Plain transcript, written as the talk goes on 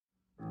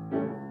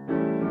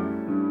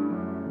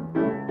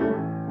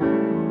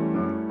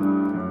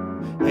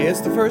Hey,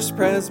 it's the First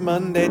Pres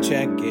Monday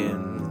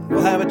check-in.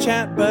 We'll have a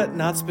chat but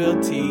not spill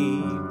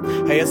tea.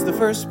 Hey, it's the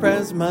First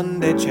Pres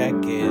Monday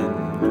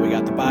check-in. We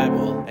got the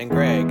Bible and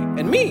Greg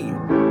and me.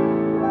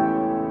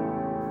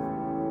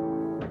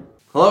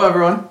 Hello,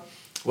 everyone.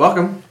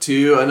 Welcome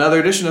to another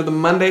edition of the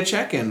Monday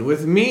check-in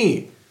with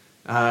me.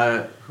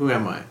 Who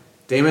am I?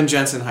 Damon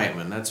Jensen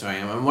Heitman. That's who I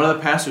am. I'm one of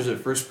the pastors at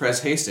First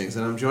Pres Hastings,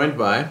 and I'm joined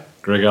by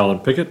Greg Allen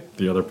Pickett,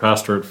 the other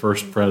pastor at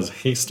First Pres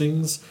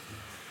Hastings.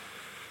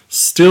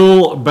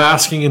 Still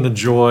basking in the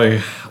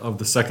joy of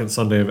the second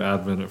Sunday of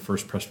Advent at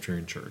First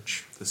Presbyterian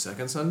Church. the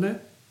second Sunday.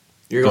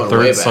 You're The going third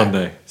way back.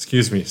 Sunday.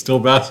 Excuse me. Still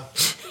basking.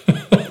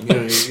 You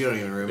don't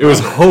even remember. It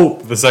was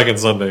hope the second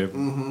Sunday.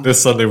 Mm-hmm.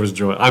 This Sunday was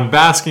joy. I'm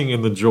basking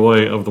in the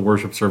joy of the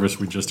worship service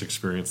we just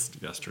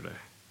experienced yesterday.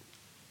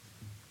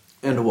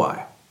 And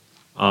why?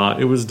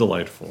 It was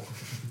delightful.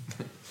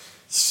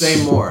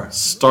 Say more.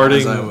 Starting.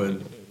 As I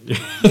would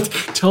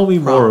Tell me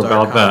more prompt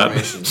our about that.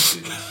 confirmation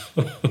students.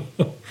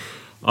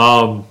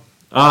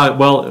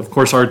 Well, of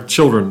course, our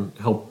children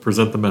helped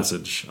present the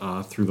message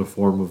through the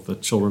form of the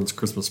children's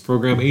Christmas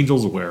program,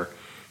 Angels Aware,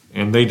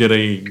 and they did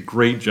a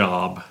great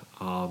job,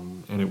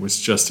 and it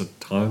was just a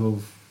time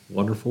of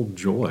wonderful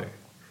joy.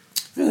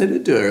 Yeah, they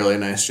did do a really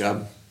nice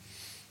job.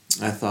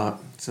 I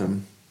thought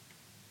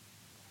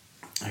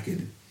I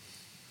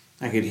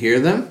could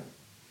hear them.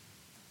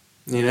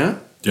 You know,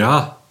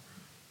 Yeah.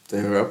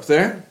 they were up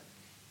there.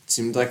 It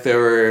seemed like they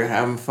were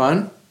having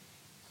fun.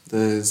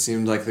 It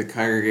seemed like the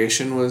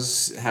congregation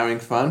was having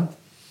fun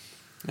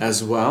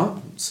as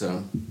well.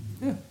 So,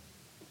 yeah,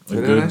 they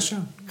did a nice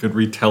job. Good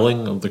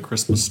retelling of the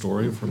Christmas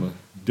story from a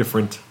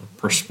different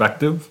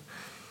perspective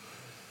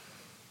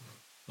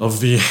of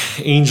the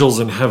angels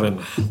in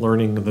heaven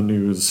learning the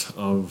news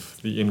of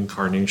the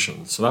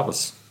incarnation. So that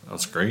was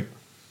great.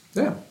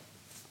 Yeah.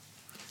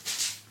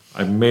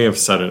 I may have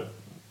said it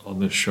on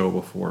this show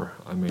before.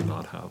 I may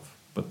not have.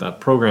 But that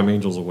program,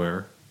 Angels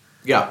Aware,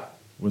 Yeah.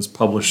 was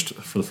published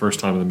for the first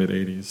time in the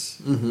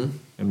mid-'80s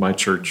in my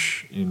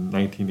church in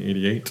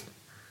 1988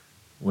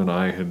 when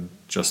I had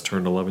just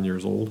turned 11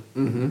 years old.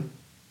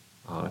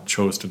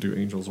 Chose to do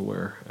Angels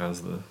Aware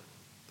as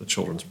the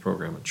children's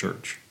program at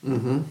church.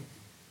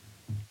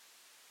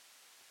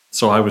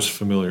 So I was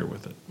familiar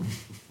with it.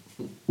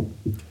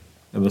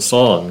 And the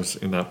songs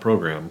in that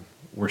program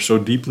were so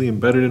deeply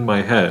embedded in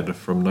my head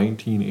from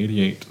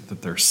 1988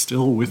 that they're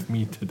still with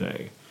me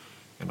today.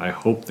 And I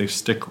hope they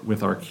stick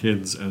with our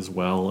kids as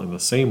well in the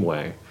same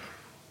way.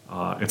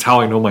 It's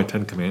how I know my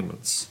 10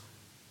 Commandments.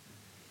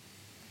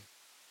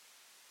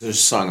 There's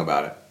a song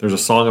about it. There's a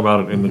song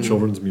about it in the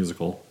children's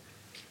musical.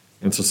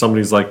 And so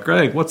somebody's like,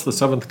 Greg, what's the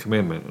 7th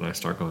commandment? And I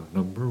start going,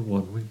 number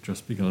 1, we've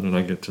just begun. And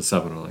I get to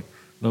 7. I'm like,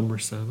 number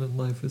 7,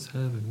 life is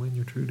heaven when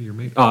you're true to your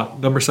mate.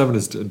 Number 7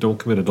 is don't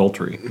commit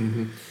adultery.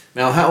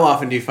 Now, how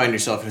often do you find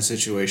yourself in a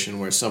situation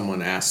where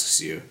someone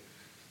asks you,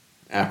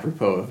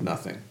 apropos of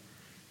nothing,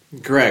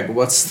 Greg,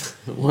 what's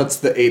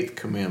the 8th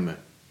commandment?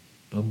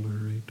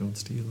 Number 8, don't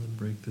steal and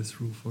break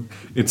this rule for.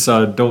 It's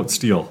don't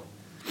steal.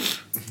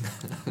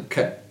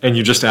 Okay. And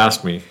you just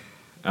asked me,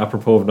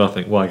 apropos of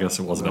nothing. Well, I guess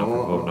it wasn't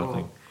apropos of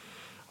nothing.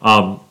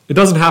 It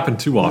doesn't happen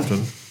too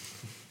often.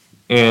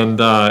 And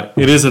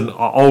it is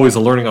always a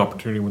learning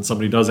opportunity when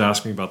somebody does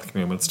ask me about the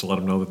commandments to let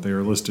them know that they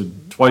are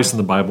listed twice in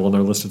the Bible and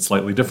they're listed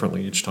slightly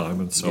differently each time.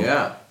 And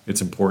so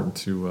it's important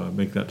to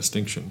make that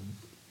distinction.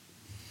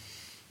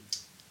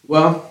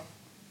 Well,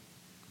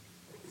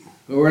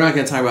 we're not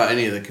going to talk about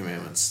any of the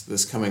commandments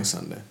this coming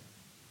Sunday.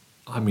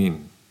 I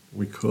mean,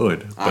 we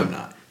could. I'm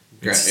not.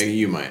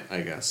 You might, I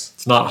guess.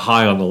 It's not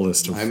high on the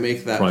list of I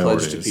make that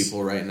priorities. pledge to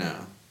people right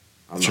now.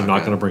 You're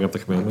not going to bring up the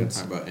I'm not going commandments?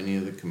 to talk about any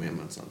of the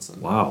commandments on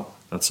Sunday. Wow,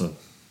 that's a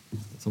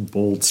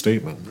bold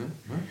statement.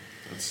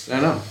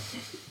 I know.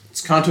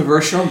 It's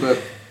controversial,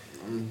 but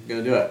I'm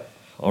going to do it.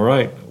 All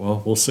right,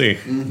 well, we'll see.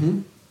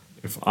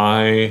 If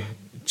I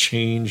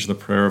change the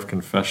prayer of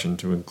confession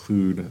to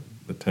include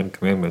the 10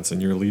 Commandments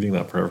and you're leading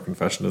that prayer of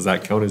confession, does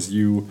that count as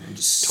you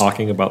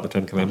talking about the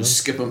 10 I'll Commandments?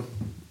 just skip them.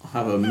 I'll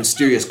have a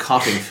mysterious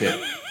coughing fit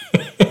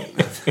at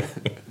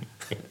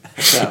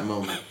that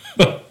moment.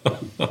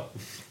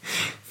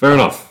 Fair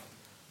enough.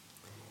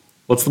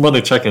 What's the Monday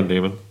check-in,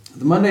 Damon?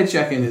 The Monday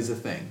check-in is a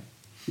thing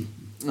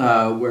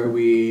where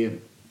we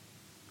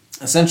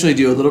essentially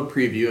do a little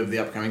preview of the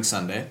upcoming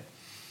Sunday.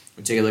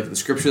 We take a look at the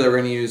scripture that we're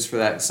going to use for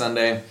that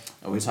Sunday.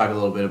 We talk a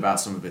little bit about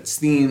some of its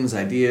themes,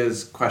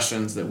 ideas,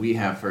 questions that we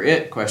have for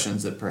it,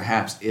 questions that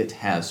perhaps it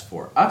has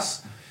for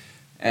us,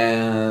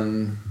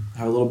 and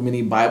have a little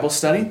mini Bible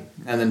study.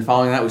 And then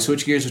following that, we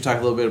switch gears. We talk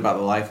a little bit about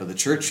the life of the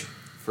church,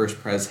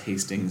 First Pres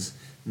Hastings,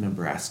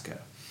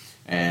 Nebraska.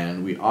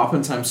 And we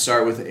oftentimes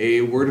start with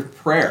a word of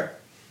prayer.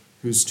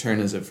 Whose turn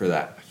is it for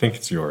that? I think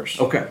it's yours.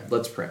 Okay,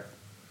 let's pray.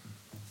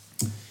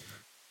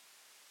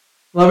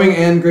 Loving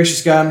and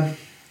gracious God,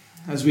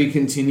 as we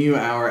continue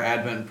our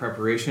Advent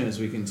preparation, as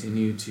we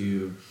continue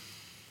to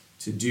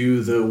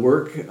do the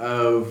work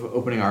of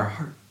opening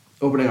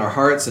our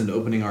hearts and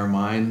opening our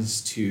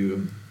minds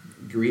to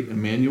greet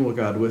Emmanuel,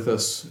 God, with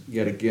us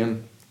yet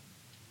again,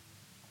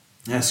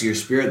 ask your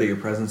Spirit that your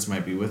presence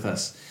might be with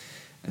us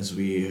as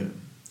we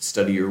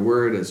study your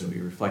word, as we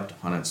reflect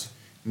upon its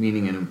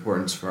meaning and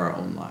importance for our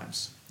own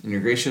lives. In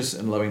your gracious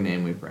and loving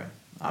name we pray.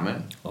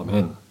 Amen.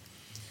 Amen.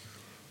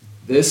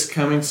 This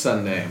coming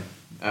Sunday,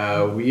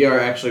 we are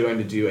actually going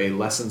to do a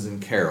Lessons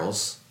and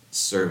Carols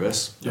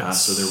service.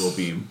 Yes. So there will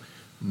be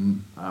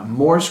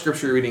more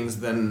scripture readings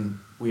than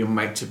we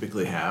might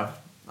typically have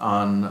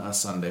on a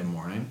Sunday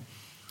morning.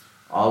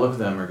 All of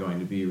them are going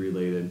to be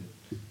related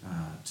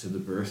to the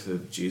birth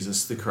of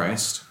Jesus the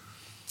Christ.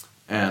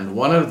 And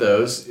one of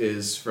those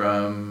is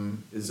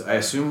is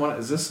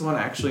this one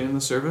actually in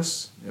the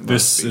service?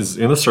 This is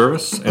in the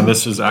service, and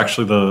this is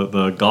actually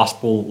the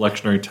gospel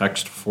lectionary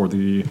text for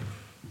the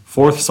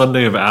fourth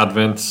Sunday of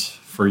Advent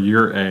for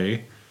year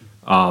A.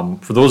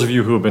 For those of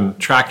you who have been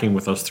tracking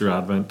with us through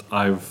Advent,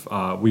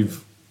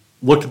 we've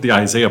looked at the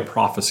Isaiah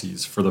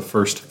prophecies for the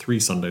first 3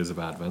 Sundays of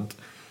Advent.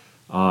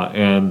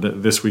 And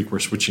this week we're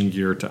switching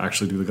gear to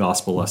actually do the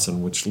gospel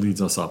lesson, which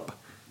leads us up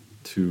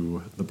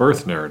to the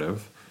birth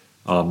narrative.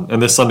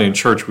 And this Sunday in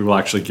church, we will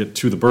actually get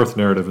to the birth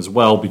narrative as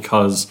well,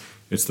 because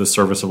it's the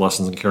service of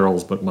Lessons and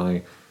Carols, but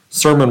my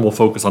sermon will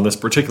focus on this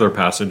particular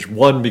passage.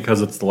 1,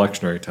 because it's the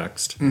lectionary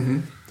text.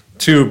 Mm-hmm.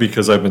 2,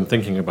 because I've been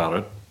thinking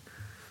about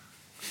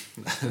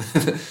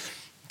it.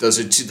 Those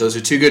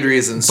are two good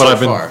reasons but so I've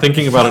been far.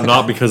 thinking about it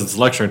not because it's the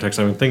lectionary text.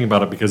 I've been thinking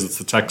about it because it's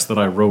the text that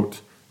I wrote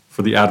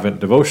for the Advent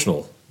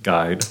devotional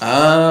guide.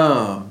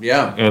 Oh,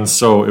 yeah. And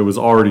so it was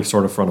already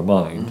sort of front of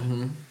mind.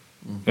 Mm-hmm.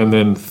 Mm-hmm. And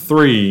then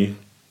 3,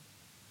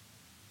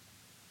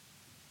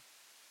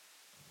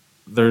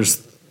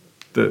 there's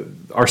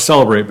our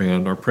Celebrate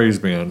band, our praise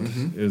band,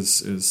 mm-hmm.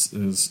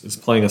 is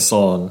playing a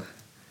song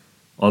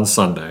on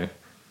Sunday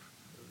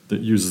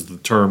that uses the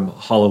term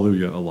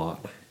hallelujah a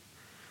lot.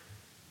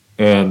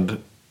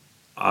 And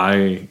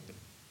I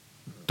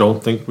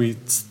don't think we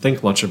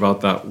think much about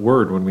that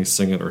word when we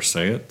sing it or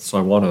say it. So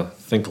I want to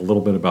think a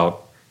little bit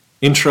about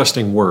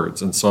interesting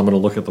words. And so I'm going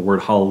to look at the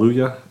word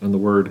hallelujah and the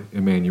word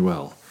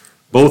Emmanuel.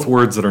 Both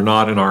words that are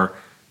not in our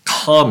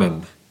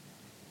common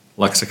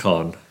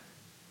lexicon,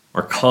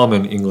 our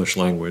common English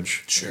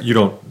language. Sure. You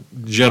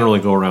don't generally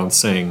go around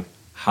saying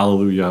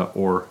hallelujah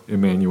or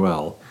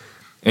Emmanuel.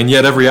 And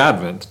yet every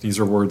Advent, these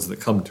are words that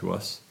come to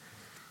us.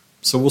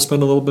 So we'll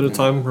spend a little bit of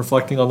time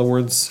reflecting on the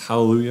words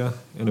hallelujah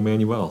and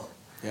Emmanuel.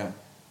 Yeah.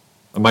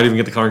 I might even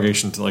get the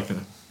congregation to like a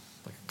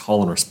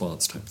call and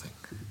response type thing.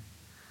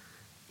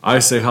 I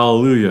say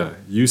hallelujah.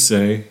 You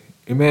say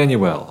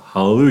Emmanuel.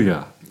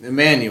 Hallelujah.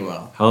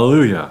 Emmanuel.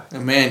 Hallelujah.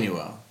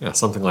 Emmanuel. Yeah,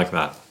 something like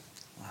that.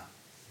 Wow.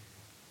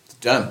 It's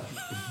done.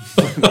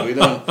 We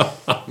don't.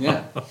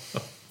 Yeah.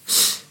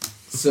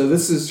 So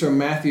this is from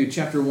Matthew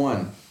chapter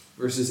 1,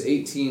 verses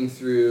 18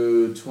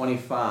 through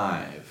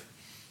 25.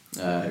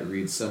 It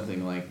reads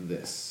something like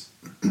this.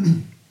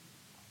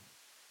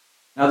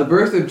 Now the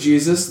birth of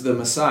Jesus, the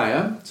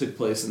Messiah, took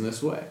place in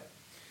this way.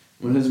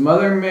 When his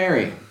mother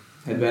Mary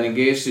had been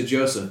engaged to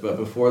Joseph, but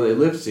before they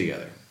lived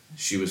together,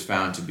 she was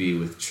found to be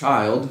with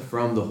child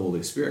from the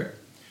Holy Spirit.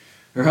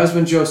 Her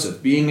husband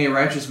Joseph, being a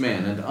righteous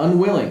man and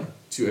unwilling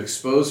to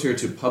expose her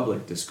to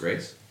public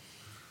disgrace,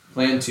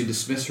 planned to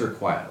dismiss her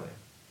quietly.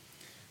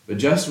 But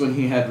just when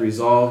he had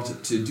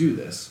resolved to do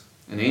this,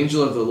 an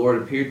angel of the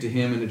Lord appeared to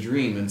him in a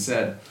dream and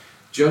said,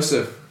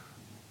 Joseph,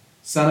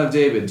 son of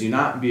David, do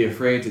not be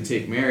afraid to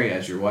take Mary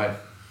as your wife,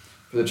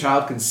 for the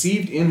child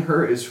conceived in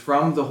her is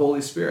from the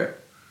Holy Spirit.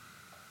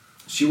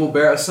 She will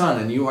bear a son,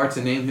 and you are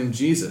to name him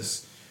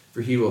Jesus, for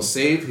he will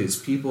save his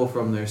people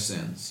from their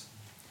sins.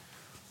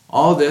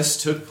 All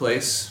this took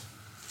place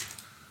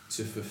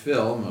to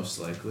fulfill, most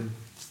likely,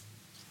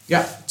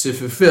 to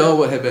fulfill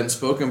what had been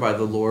spoken by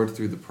the Lord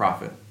through the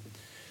prophet.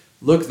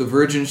 Look, the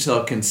virgin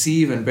shall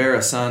conceive and bear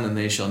a son, and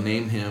they shall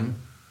name him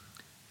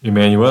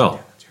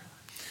Emmanuel,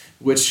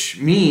 which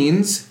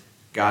means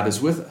God is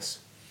with us.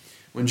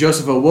 When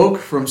Joseph awoke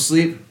from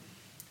sleep,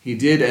 he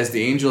did as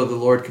the angel of the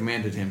Lord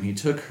commanded him. He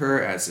took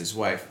her as his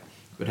wife,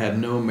 but had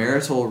no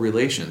marital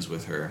relations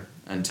with her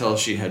until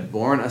she had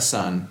borne a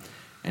son,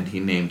 and he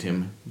named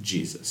him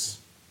Jesus.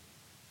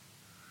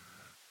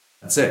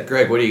 That's it.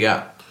 Greg, what do you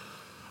got?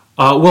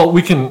 Well,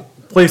 we can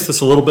place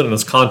this a little bit in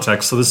its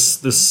context. So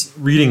this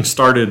reading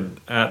started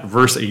at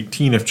verse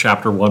 18 of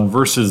chapter 1.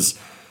 Verses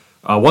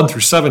 1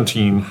 through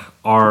 17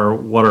 are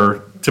what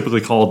are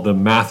typically called the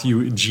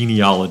Matthew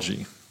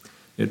genealogy.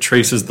 It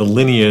traces the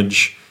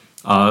lineage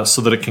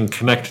so that it can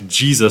connect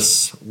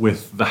Jesus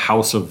with the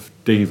house of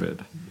David.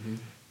 Mm-hmm.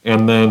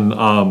 And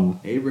then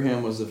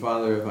Abraham was the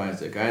father of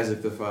Isaac,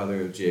 Isaac the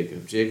father of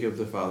Jacob, Jacob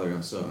the father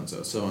of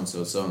so-and-so,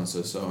 so-and-so,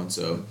 so-and-so,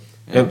 so-and-so,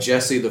 and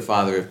Jesse the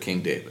father of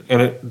King David.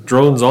 And it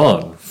drones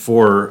on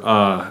for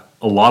a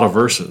lot of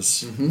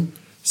verses. Mm-hmm.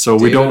 So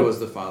David was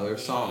the father of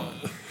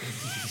Solomon.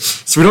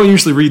 So we don't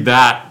usually read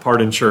that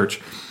part in church.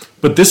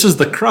 But this is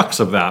the crux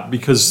of that,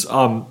 because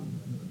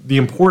the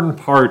important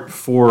part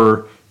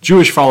for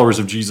Jewish followers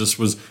of Jesus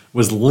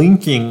was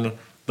linking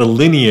the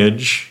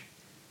lineage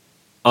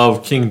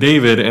of King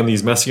David and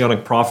these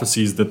messianic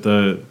prophecies that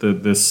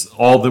this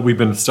all that we've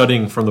been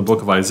studying from the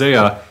book of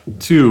Isaiah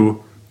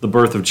to the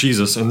birth of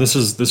Jesus, and this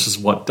is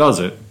what does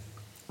it.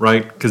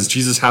 right? Because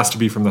Jesus has to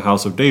be from the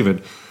house of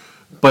David.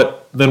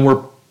 But then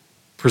we're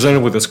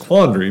presented with this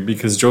quandary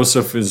because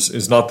Joseph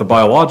is not the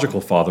biological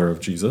father of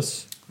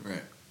Jesus.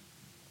 Right.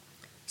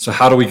 So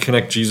how do we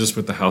connect Jesus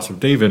with the house of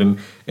David?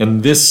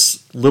 And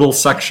this little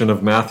section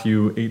of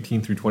Matthew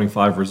 18 through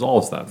 25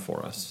 resolves that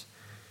for us.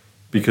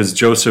 Because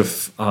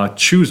Joseph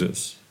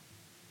chooses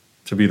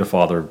to be the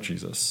father of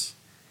Jesus.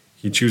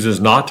 He chooses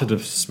not to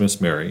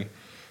dismiss Mary.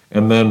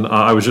 And then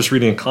I was just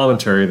reading a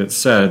commentary that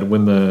said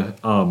when the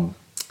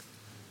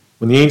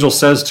angel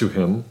says to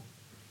him,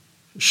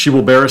 "She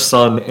will bear a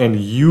son, and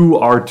you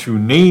are to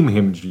name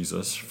him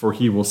Jesus, for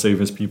he will save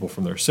his people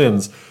from their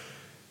sins."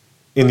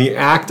 In the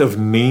act of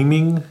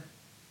naming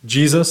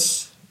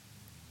Jesus,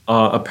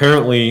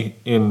 apparently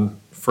in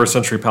first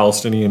century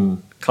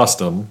Palestinian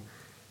custom,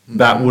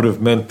 that would have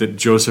meant that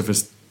Joseph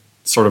is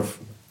sort of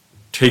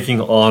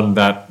taking on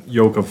that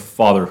yoke of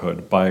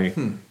fatherhood by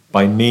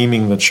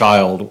naming the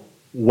child.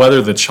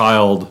 Whether the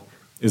child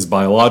is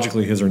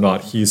biologically his or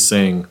not, he's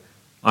saying,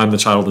 "I'm the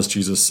childless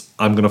Jesus.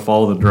 I'm going to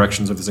follow the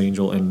directions of this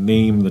angel and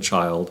name the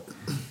child."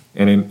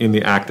 And in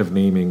the act of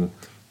naming,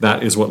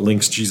 that is what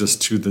links Jesus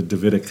to the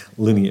Davidic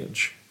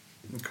lineage.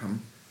 Okay.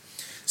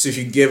 So if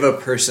you give a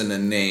person a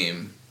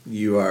name,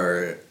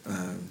 you're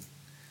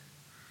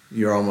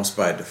almost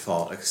by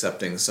default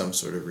accepting some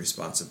sort of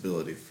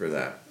responsibility for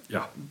that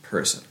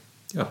person.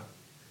 Yeah.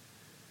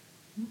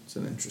 It's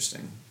an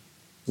interesting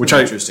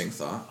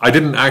thought. I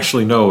didn't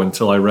actually know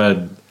until I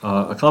read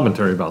a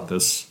commentary about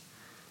this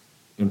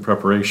in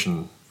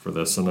preparation for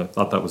this, and I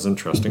thought that was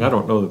interesting. I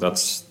don't know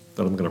that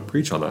I'm going to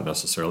preach on that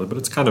necessarily, but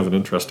it's kind of an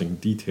interesting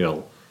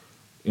detail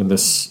in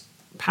this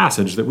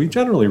passage that we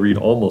generally read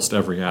almost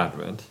every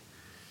Advent.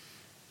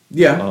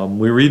 Yeah.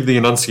 We read the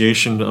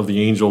annunciation of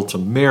the angel to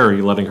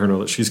Mary, letting her know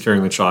that she's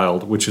carrying the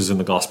child, which is in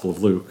the Gospel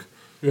of Luke.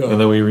 Yeah.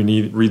 And then we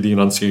read the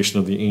annunciation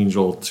of the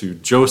angel to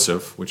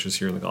Joseph, which is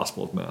here in the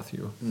Gospel of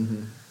Matthew.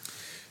 Mm-hmm.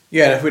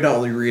 Yeah, and if we don't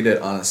only read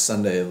it on a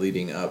Sunday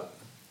leading up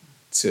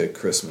to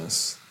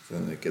Christmas,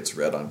 then it gets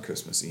read on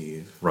Christmas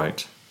Eve.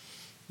 Right.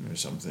 Or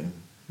something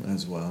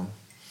as well.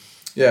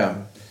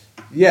 Yeah.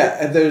 Yeah,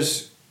 and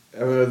there's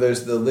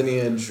the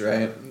lineage,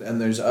 right?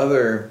 And there's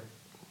other,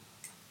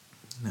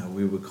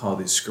 we would call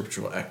these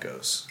scriptural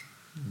echoes,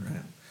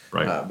 right?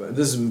 Right. But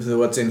this is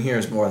what's in here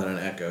is more than an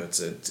echo.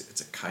 It's a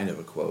kind of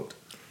a quote.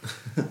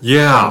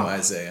 Yeah. From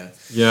Isaiah.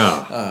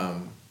 Yeah.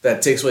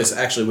 That takes place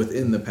actually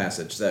within the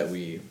passage that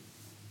we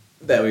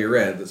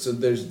read. So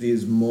there's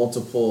these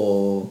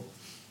multiple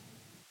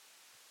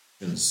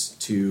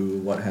to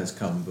what has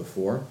come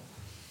before,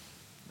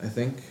 I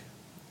think.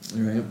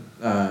 Right?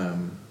 That's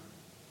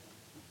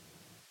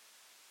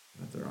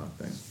the wrong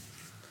thing.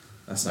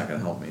 That's not going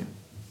to help me.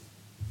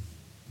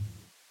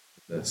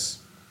 This.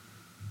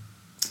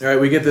 All right,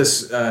 we get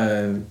this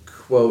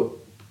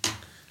quote,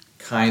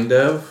 kind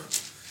of,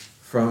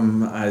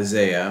 from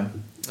Isaiah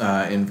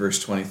in verse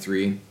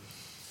 23.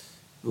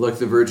 "Look,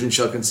 the virgin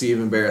shall conceive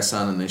and bear a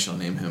son, and they shall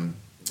name him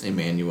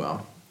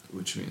Emmanuel,"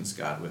 which means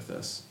God with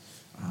us.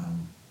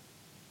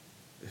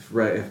 If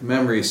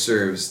memory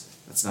serves,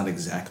 that's not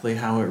exactly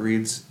how it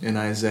reads in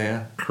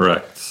Isaiah.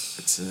 Correct.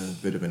 It's a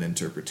bit of an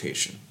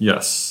interpretation.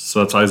 Yes, so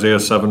that's Isaiah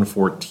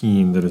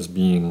 7:14 that is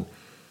being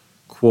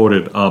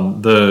quoted.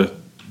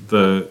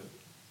 The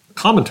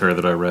commentary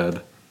that I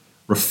read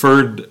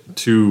referred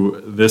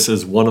to this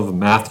as one of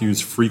Matthew's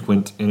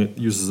frequent, and it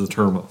uses the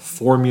term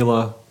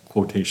formula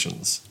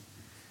quotations.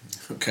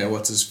 Okay,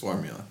 what's his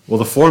formula? Well,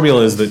 the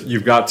formula is that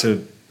you've got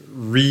to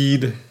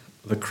read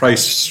the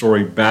Christ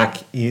story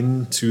back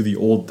into the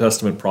Old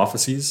Testament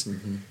prophecies.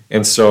 Mm-hmm.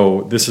 And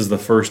so this is the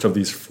first of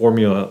these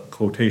formula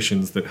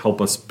quotations that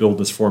help us build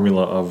this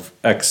formula of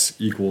X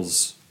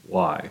equals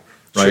Y,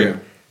 right?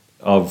 Sure.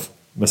 Of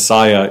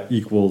Messiah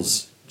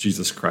equals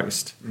Jesus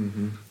Christ.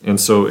 Mm-hmm. And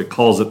so it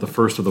calls it the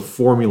first of the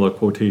formula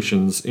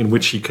quotations in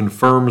which he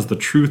confirms the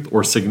truth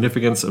or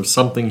significance of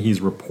something he's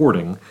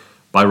reporting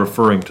by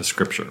referring to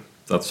Scripture.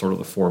 That's sort of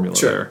the formula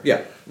there.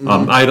 Yeah.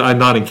 Mm-hmm. I'd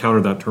not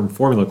encountered that term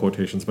formula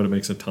quotations, but it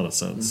makes a ton of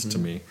sense to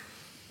me.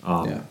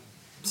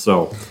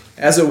 So,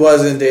 as it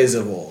was in days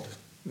of old,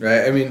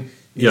 right? I mean,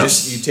 you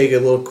yes. take a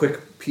little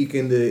quick peek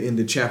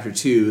into chapter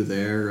 2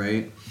 there,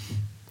 right?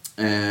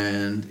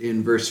 And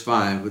in verse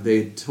 5,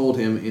 they told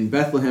him, "In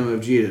Bethlehem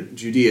of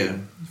Judea,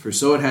 for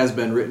so it has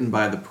been written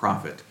by the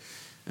prophet."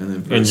 And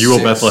then verse "And you,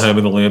 6, O Bethlehem,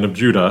 in the land of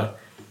Judah."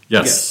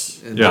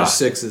 Yes. And verse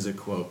 6 is a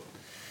quote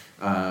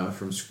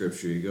from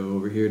Scripture. You go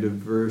over here to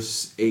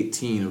verse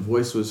 18. "A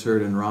voice was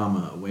heard in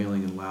Ramah,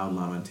 wailing and loud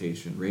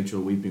lamentation,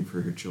 Rachel weeping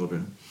for her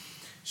children.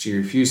 She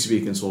refused to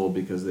be consoled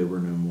because they were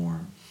no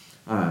more."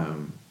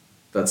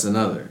 That's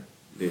another.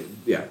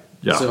 Yeah.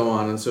 So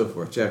on and so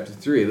forth. Chapter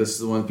 3, this is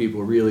the one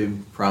people really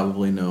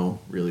probably know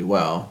really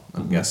well,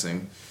 I'm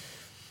guessing.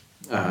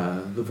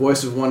 "The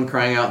voice of one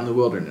crying out in the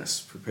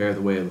wilderness, prepare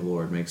the way of the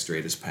Lord, make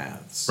straight his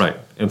paths." Right.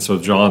 And so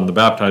John the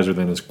Baptizer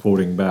then is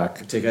quoting back.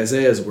 We take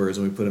Isaiah's words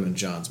and we put them in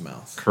John's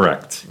mouth.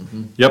 Correct.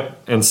 Mm-hmm.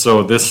 Yep. And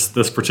so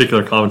this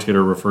particular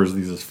commentator refers to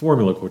these as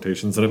formula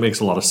quotations, and it makes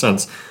a lot of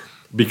sense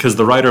because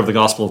the writer of the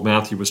Gospel of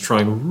Matthew was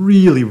trying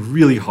really,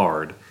 really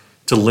hard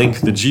to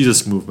link the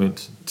Jesus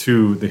movement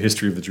to the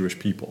history of the Jewish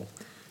people.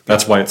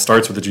 That's why it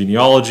starts with the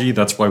genealogy.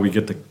 That's why we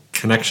get the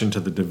connection to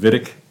the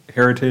Davidic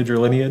heritage or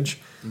lineage,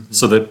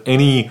 so that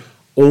any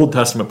Old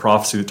Testament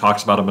prophecy that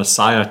talks about a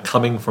Messiah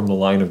coming from the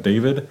line of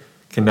David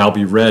can now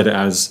be read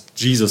as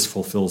Jesus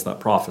fulfills that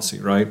prophecy,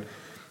 right?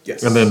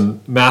 Yes. And then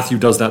Matthew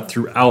does that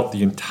throughout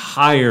the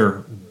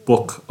entire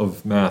book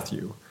of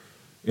Matthew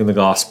in the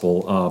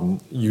gospel,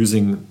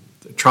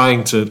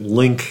 trying to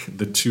link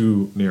the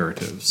two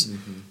narratives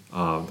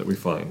that we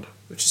find.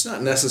 Which is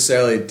not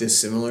necessarily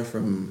dissimilar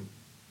from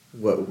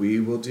what we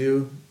will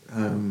do.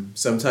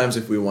 Sometimes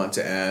if we want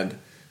to add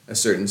a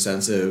certain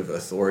sense of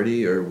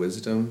authority or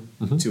wisdom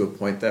to a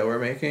point that we're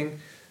making,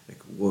 like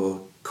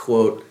we'll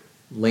quote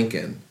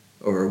Lincoln,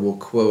 or we'll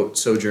quote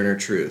Sojourner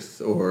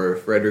Truth, or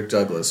Frederick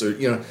Douglass,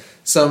 or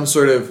some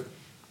sort of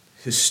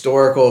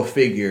historical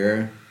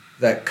figure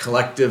that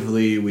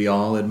collectively we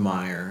all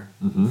admire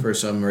for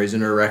some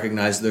reason, or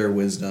recognize their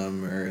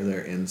wisdom or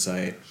their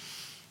insight.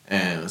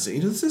 And so,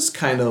 this is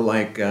kind of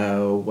like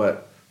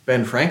what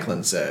Ben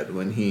Franklin said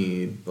when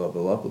he blah,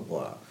 blah, blah, blah,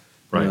 blah.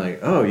 Right. Like,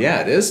 oh,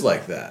 yeah, it is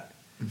like that.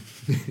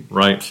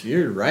 Right.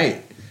 You're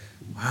right.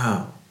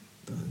 Wow.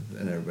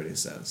 And everybody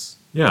says.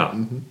 Yeah.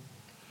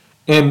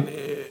 And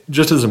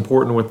just as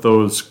important with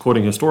those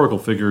quoting historical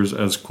figures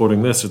as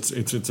quoting this,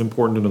 it's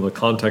important to know the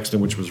context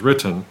in which it was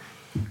written,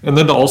 and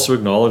then to also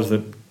acknowledge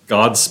that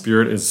God's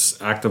Spirit is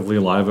actively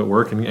alive at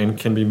work and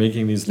can be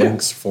making these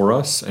links for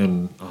us,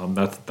 and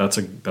that's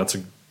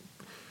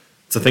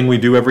a thing we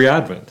do every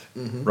Advent,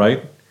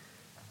 right?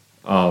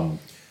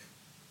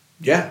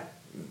 Yeah.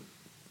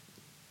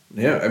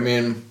 I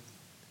mean,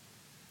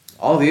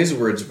 all these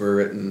words were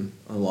written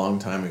a long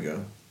time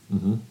ago,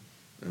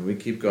 and we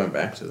keep going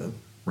back to them.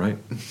 Right.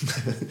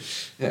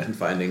 And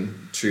finding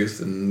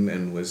truth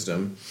and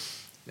wisdom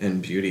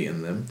and beauty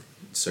in them,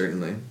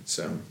 certainly.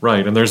 So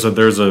right, and there's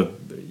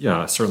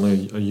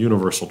certainly a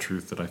universal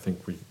truth that I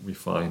think we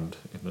find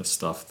in this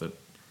stuff that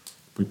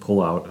we pull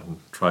out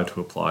and try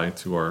to apply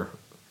to our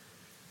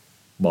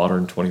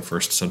modern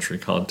 21st century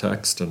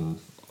context and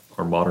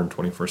our modern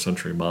 21st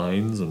century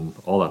minds and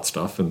all that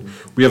stuff. And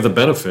we have the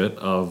benefit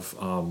of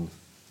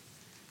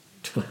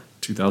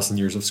 2,000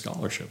 years of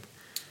scholarship.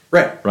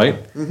 Right?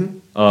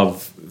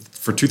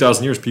 For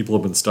 2,000 years, people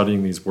have been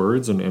studying these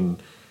words, and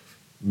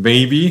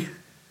maybe,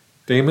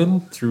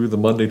 Damon, through the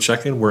Monday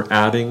check-in, we're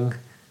adding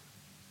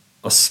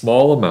a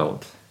small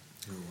amount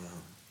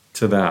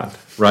to that,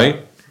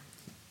 right?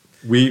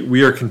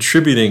 We are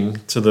contributing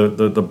to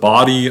the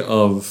body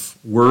of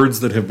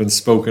words that have been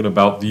spoken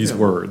about these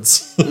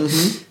words.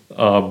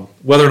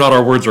 Whether or not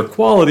our words are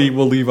quality,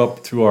 we'll leave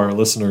up to our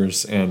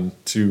listeners and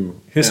to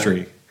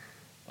history.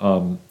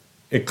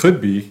 It could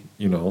be,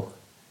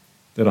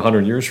 that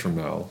 100 years from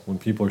now, when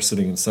people are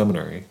sitting in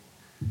seminary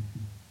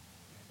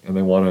and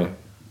they want to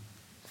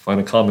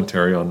find a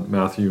commentary on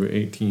Matthew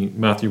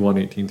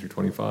 1:18 through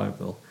 25,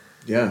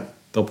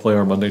 they'll play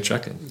our Monday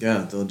check-in. Yeah,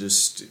 they'll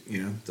just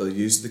they'll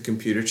use the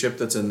computer chip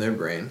that's in their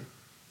brain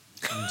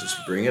and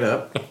just bring it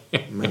up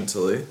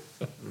mentally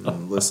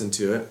and listen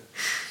to it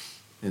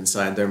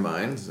inside their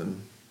minds,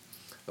 and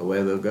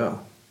away they'll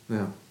go.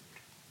 Yeah.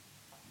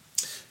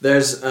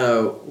 There's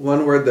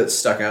one word that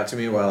stuck out to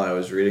me while I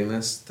was reading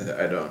this that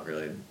I don't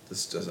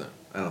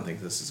think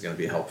this is going to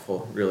be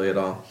helpful really at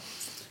all.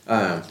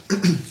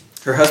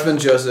 Her husband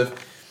Joseph,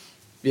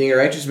 being a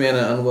righteous man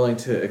and unwilling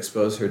to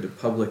expose her to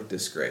public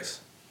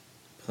disgrace,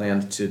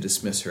 planned to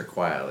dismiss her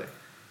quietly.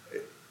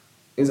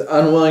 He's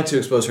unwilling to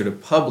expose her to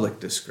public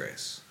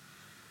disgrace.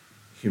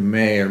 He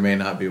may or may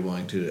not be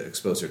willing to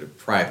expose her to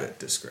private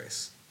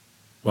disgrace.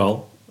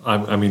 Well,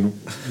 I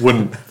mean,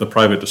 wouldn't the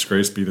private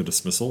disgrace be the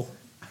dismissal?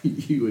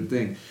 You would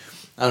think.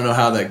 I don't know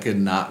how that could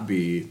not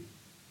be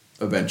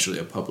eventually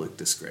a public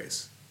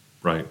disgrace.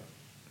 Right.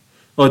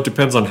 Well, it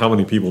depends on how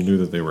many people knew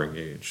that they were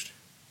engaged,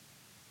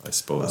 I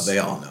suppose. Well, they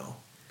all know.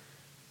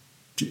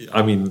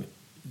 I mean,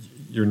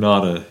 you're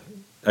not an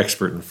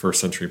expert in first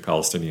century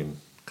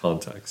Palestinian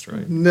context,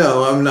 right?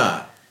 No, I'm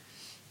not.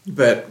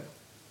 But,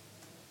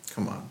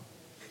 come on.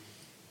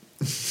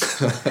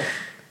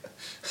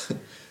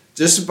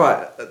 Just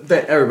about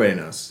that, everybody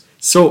knows.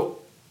 So,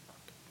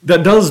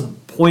 that does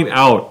point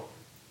out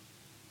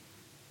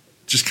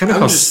just kind of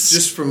how...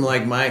 Just from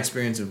like my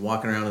experience of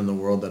walking around in the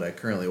world that I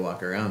currently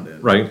walk around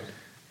in. Right.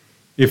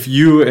 If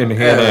you and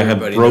Hannah had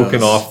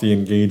broken knows. off the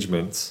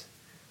engagements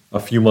a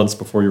few months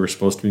before you were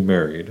supposed to be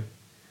married...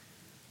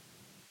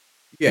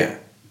 Yeah.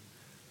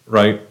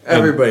 Right?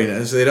 Everybody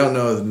knows. They don't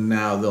know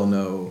now, they'll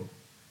know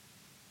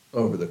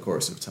over the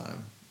course of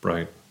time.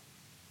 Right.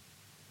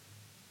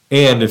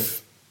 And if...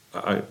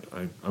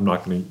 I'm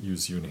not going to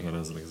use you and Hannah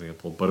as an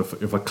example, but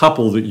if a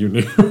couple that you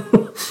knew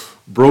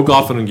broke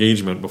off an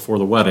engagement before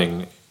the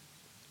wedding,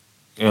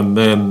 and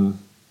then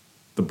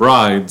the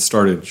bride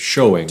started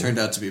showing... Turned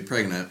out to be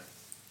pregnant.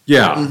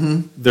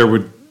 Yeah, there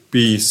would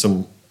be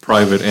some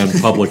private and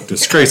public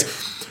disgrace.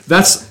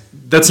 That's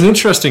an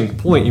interesting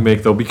point you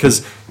make, though,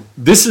 because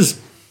this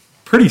is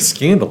pretty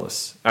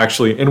scandalous,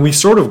 actually, and we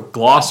sort of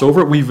gloss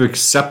over it. We've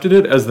accepted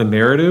it as the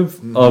narrative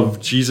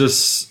of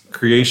Jesus'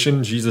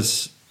 creation,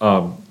 Jesus,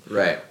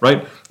 Right.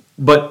 right?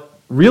 But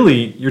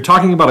really, you're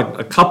talking about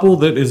a couple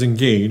that is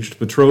engaged,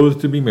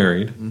 betrothed to be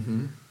married.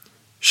 Mm-hmm.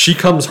 She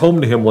comes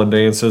home to him one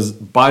day and says,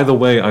 by the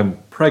way, I'm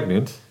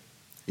pregnant.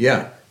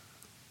 Yeah.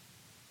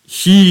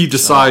 He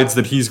decides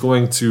that he's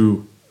going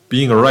to,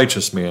 being a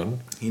righteous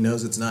man, He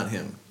knows it's not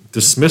him.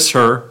 dismiss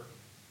her,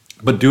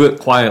 but do it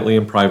quietly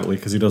and privately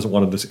because he doesn't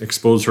want to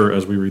expose her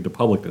as we read the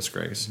public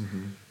disgrace.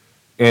 Mm-hmm.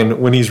 And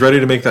when he's ready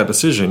to make that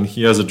decision,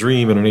 he has a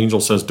dream and an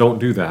angel says, don't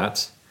do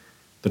that.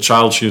 The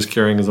child she is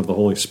carrying is of the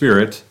Holy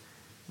Spirit,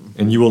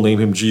 and you will name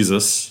him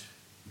Jesus,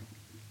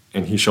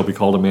 and he shall be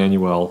called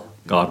Emmanuel,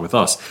 God with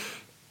us.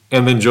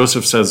 And then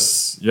Joseph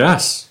says,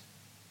 yes.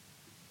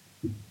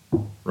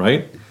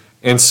 Right?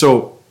 And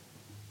so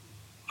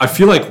I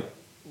feel like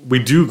we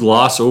do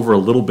gloss over a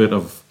little bit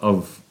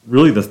of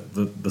really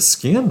the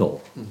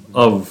scandal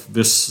of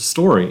this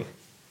story.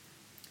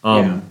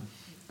 Yeah.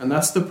 And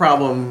that's the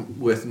problem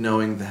with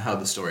knowing how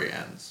the story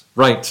ends.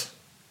 Right.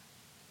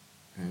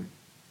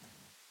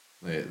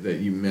 That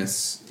you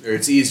miss, or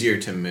it's easier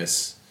to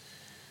miss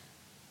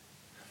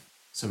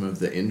some of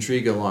the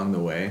intrigue along the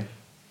way.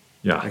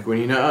 Yeah. Like when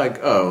you know, like,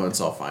 oh, it's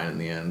all fine in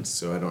the end,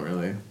 so I don't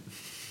really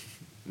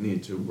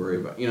need to worry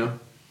about,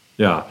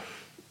 Yeah.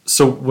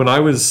 So when I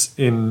was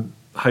in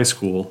high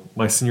school,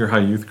 my senior high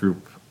youth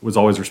group was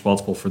always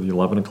responsible for the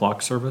 11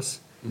 o'clock service.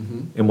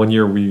 Mm-hmm. And one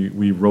year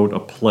we wrote a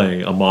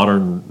play, a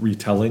modern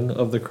retelling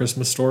of the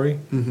Christmas story.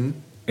 Mm-hmm.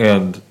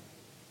 And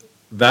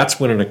that's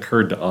when it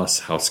occurred to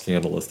us how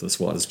scandalous this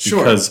was. Sure.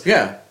 Because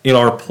Yeah. in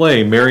our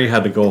play, Mary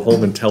had to go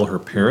home and tell her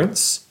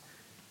parents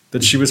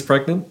that she was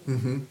pregnant.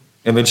 Mm-hmm.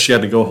 And then she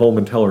had to go home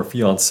and tell her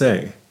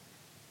fiancé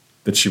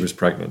that she was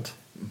pregnant.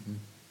 Mm-hmm.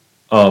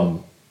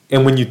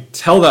 And when you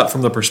tell that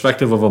from the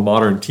perspective of a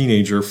modern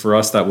teenager, for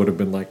us that would have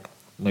been like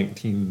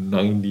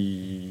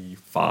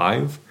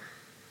 1995.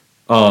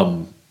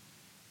 All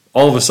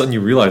of a sudden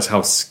you realize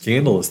how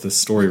scandalous this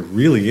story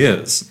really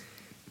is.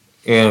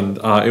 And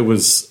it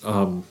was...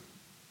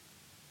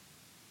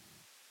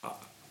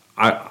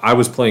 I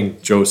was playing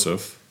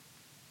Joseph,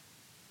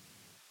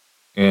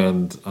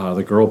 and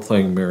the girl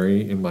playing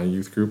Mary in my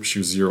youth group, she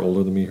was a year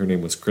older than me. Her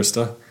name was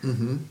Krista.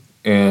 Mm-hmm.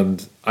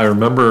 And I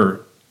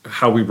remember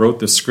how we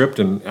wrote this script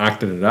and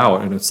acted it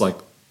out, and it's like,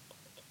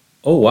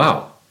 oh,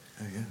 wow.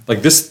 Oh, yeah.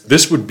 Like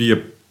this would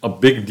be a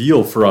big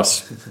deal for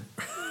us.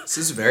 This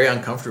is very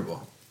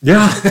uncomfortable.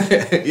 Yeah,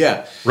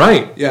 Yeah.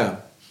 right. Yeah.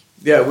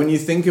 Yeah, when you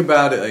think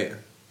about it, like,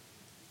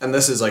 and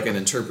this is like an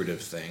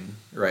interpretive thing,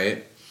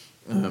 right?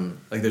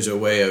 Like there's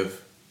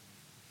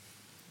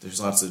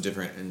lots of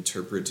different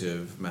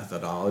interpretive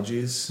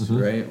methodologies, Mm-hmm.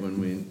 right? When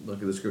we look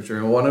at the scripture,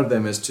 and one of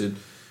them is to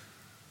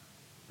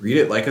read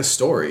it like a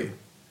story,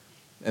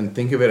 and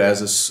think of it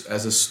as a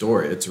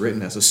story. It's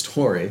written as a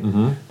story.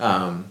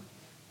 Mm-hmm.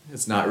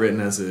 It's not written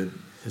as a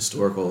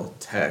historical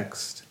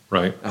text,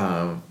 Right.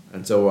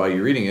 and so while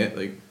you're reading it,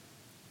 like,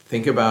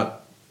 think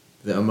about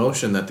the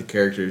emotion that the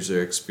characters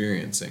are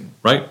experiencing.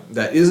 Right.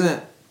 That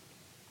isn't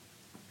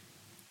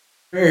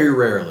very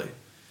rarely.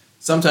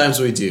 Sometimes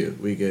we do.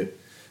 We get.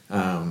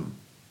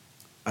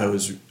 I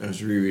was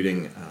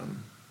rereading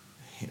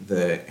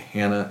the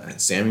Hannah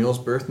Samuel's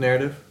birth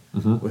narrative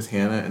with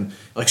Hannah, and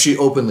like she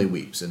openly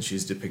weeps, and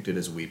she's depicted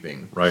as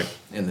weeping Right.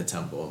 in the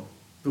temple.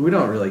 But we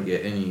don't really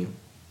get any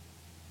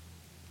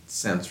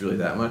sense really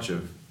that much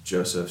of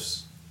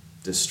Joseph's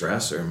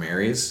distress or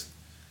Mary's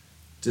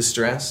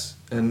distress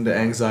and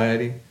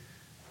anxiety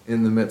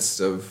in the midst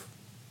of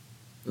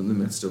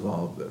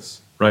all of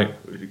this. Right.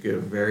 We get a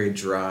very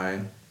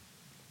dry.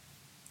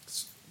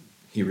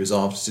 He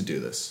resolves to do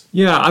this.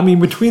 Yeah, I mean,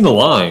 between the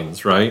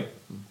lines, right?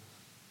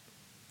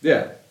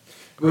 Yeah.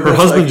 Her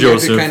husband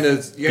Joseph You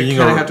being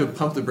kind of a- have to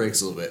pump the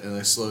brakes a little bit and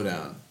like slow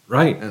down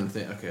Right. and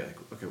think, okay,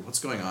 what's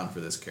going on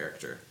for this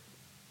character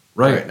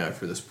Right. now,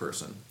 for this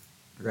person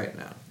right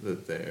now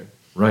that they're.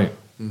 Right.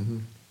 Mm-hmm.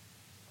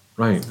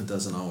 Right. It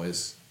doesn't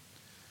always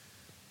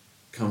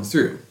come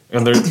through.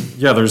 And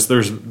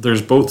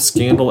there's both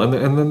scandal and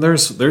then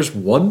there's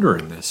wonder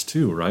in this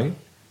too, right?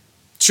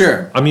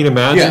 Sure. I mean,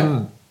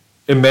 imagine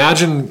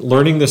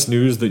learning this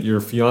news that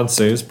your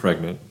fiancée is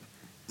pregnant,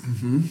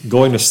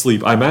 going to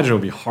sleep. I imagine it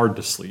would be hard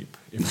to sleep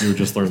if you would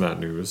just learn that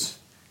news.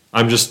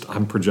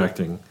 I'm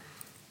projecting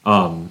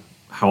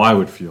how I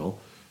would feel,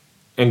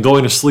 and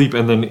going to sleep,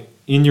 and then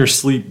in your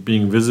sleep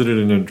being visited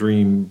in a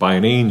dream by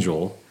an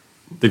angel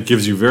that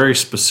gives you very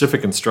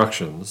specific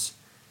instructions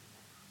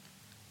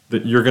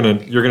that you're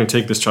gonna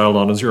take this child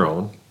on as your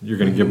own. You're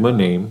gonna give him a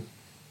name,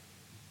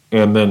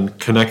 and then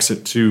connects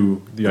it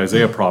to the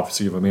Isaiah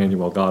prophecy of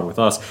Emmanuel, God with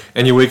us.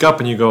 And you wake up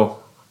and you go,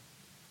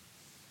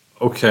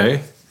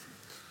 okay.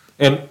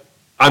 And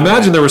I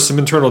imagine there was some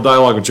internal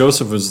dialogue with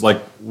Joseph. Was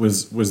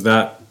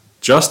that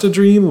just a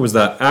dream? Was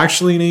that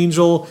actually an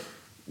angel?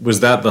 Was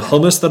that the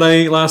hummus that I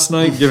ate last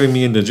night giving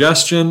me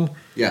indigestion?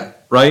 Yeah.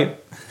 Right?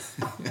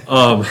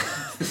 Oh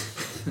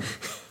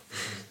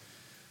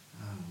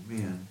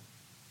man.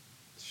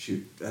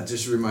 Shoot. That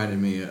just reminded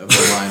me of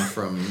a line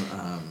from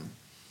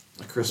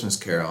A Christmas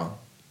Carol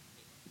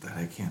that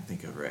I can't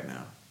think of right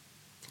now.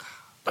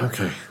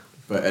 Okay.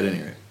 But at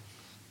any rate,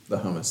 the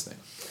hummus thing.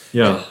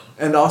 Yeah.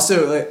 And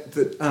also, like,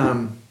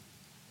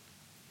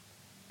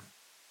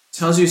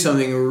 tells you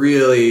something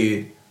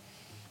really,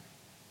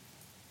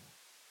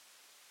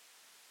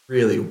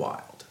 really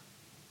wild.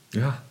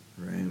 Yeah.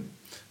 Right?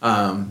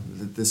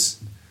 That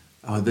this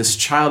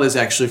child is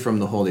actually from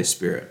the Holy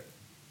Spirit.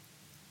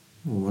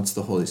 Well, what's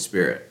the Holy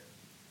Spirit?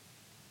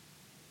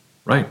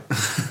 Right.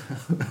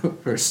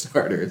 For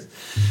starters.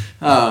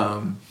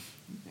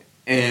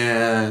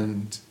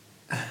 And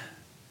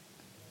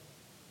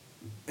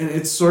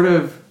it's sort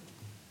of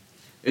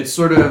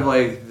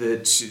like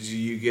that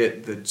you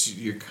get that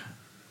you're,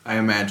 I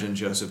imagine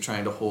Joseph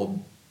trying to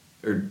hold,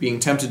 or being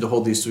tempted to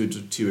hold these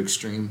two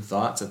extreme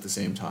thoughts at the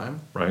same time.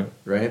 Right.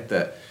 Right?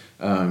 That,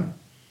 okay,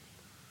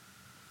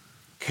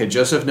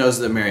 Joseph knows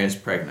that Mary is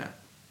pregnant.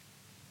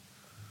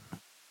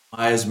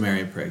 Why is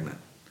Mary pregnant?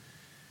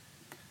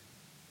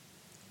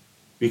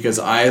 Because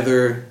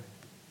either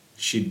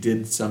she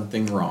did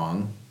something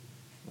wrong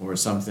or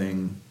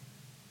something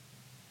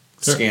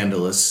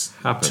scandalous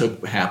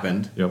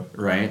happened. Yep.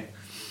 Right?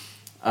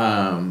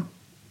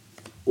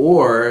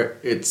 Or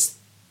it's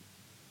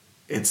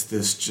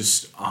this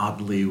just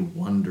oddly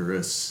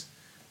wondrous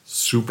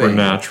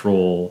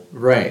supernatural thing.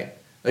 Right.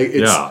 Like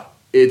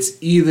it's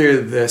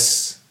either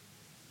this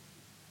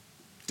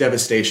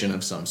devastation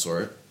of some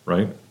sort.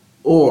 Right.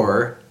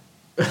 Or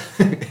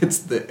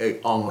it's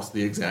almost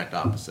the exact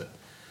opposite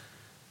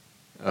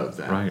of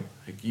that. Right.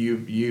 Like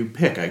you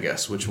pick, I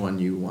guess, which one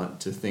you want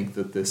to think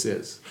that this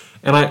is.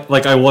 And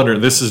I wonder,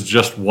 this is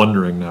just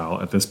wondering now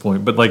at this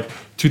point, but like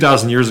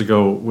 2,000 years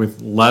ago, with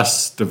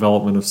less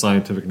development of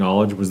scientific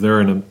knowledge, was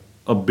there an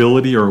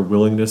ability or a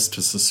willingness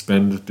to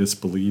suspend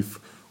disbelief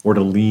or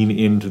to lean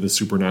into the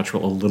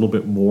supernatural a little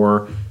bit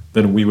more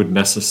than we would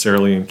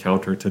necessarily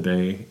encounter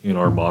today in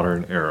our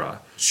modern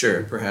era?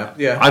 Sure, perhaps.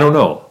 Yeah. I don't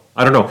know.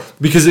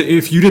 Because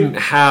if you didn't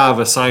have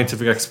a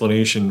scientific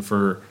explanation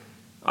for,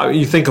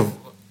 you think of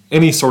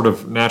any sort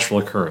of natural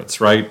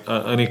occurrence, right?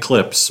 An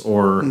eclipse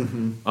or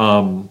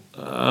an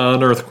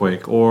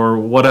earthquake or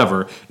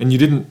whatever, and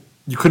you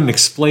couldn't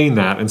explain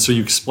that, and so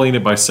you explain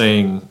it by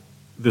saying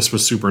this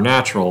was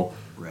supernatural.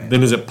 Right.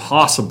 Then is it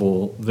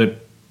possible that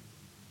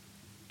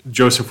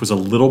Joseph was a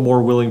little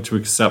more willing to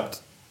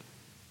accept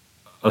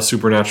a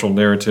supernatural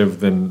narrative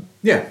than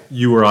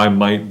you or I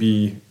might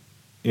be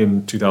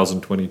in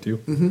 2022?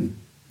 Mm-hmm.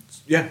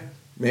 Yeah,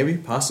 maybe,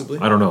 possibly.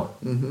 I don't know.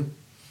 Mm-hmm.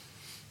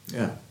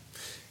 Yeah.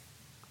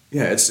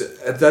 Yeah,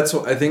 that's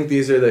what I think.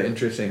 These are the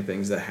interesting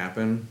things that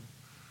happen,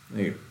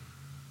 like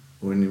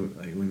when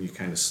you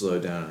kind of slow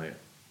down. Like,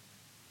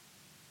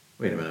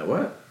 wait a minute,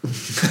 what?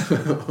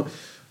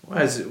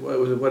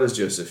 What is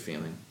Joseph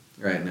feeling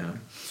right now?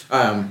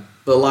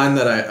 The line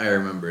that I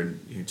remembered,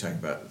 you talking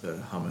about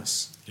the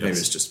hummus. Yes. Maybe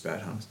it's just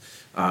bad hummus.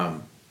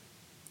 At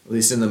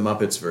least in the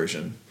Muppets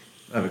version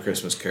of A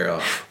Christmas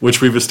Carol,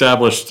 which we've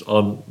established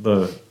on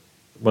the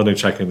Monday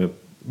check-in, that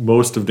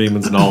most of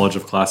Damon's knowledge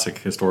of classic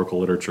historical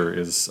literature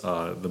is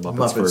the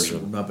Muppets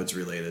version. Muppets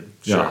related.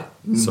 Sure. Yeah.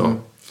 Mm-hmm.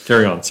 So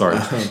carry on. Sorry.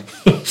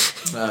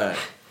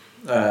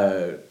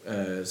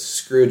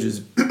 Scrooge is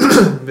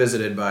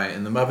visited by,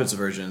 in the Muppets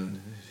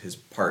version, his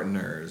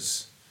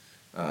partners,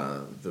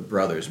 the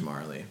brothers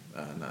Marley,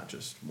 not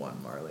just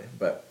one Marley.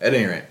 But at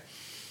any rate,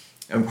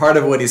 and part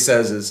of what he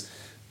says is,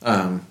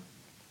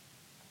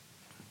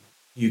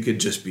 you could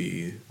just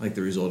be like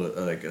the result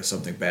of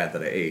something bad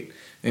that I ate.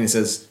 And he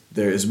says,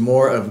 there is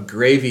more of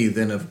gravy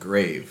than of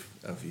grave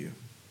of you.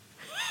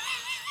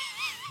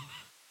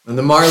 And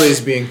the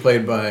Marleys being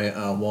played by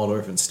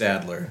Waldorf and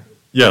Stadler.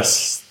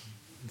 Yes.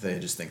 They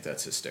just think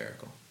that's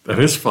hysterical. That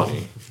is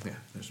funny. Yeah,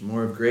 there's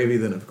more of gravy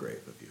than of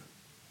grave of you.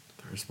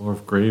 There's more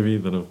of gravy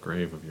than of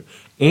grave of you.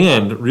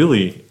 And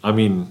really, I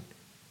mean,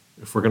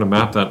 if we're going to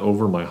map that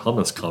over my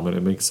hummus comment,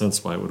 it makes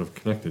sense why it would have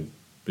connected.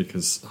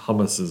 Because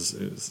hummus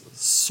is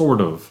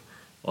sort of,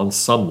 on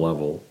some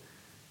level,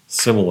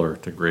 similar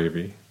to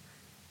gravy.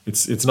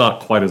 It's not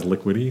quite as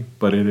liquidy,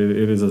 but it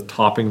is a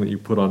topping that you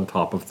put on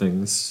top of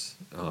things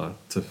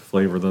to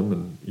flavor them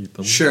and eat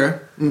them.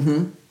 Sure.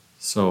 Mm-hmm.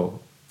 So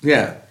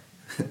yeah,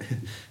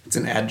 it's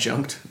an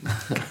adjunct.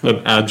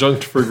 An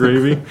adjunct for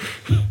gravy?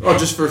 Well,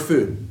 just for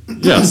food.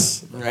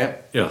 Yes. Right?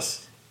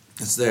 Yes.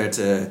 It's there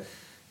to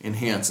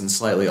enhance and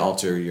slightly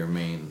alter your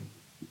main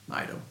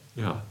item.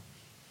 Yeah.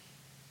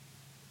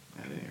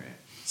 At any rate.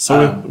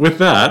 So with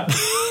that...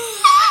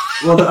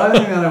 Well, the other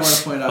thing that I want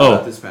to point out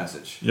about this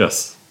passage...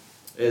 Yes.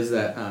 Is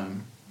that...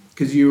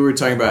 Because you were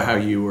talking about how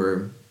you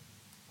were...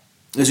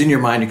 It was in your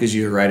mind because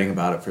you were writing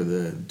about it for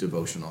the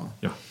devotional.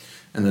 Yeah.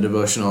 And the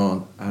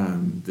devotional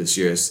this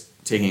year is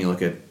taking a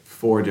look at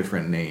 4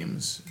 different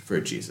names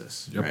for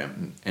Jesus. Yep. Right?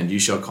 And you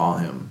shall call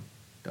him... ...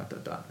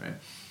 right?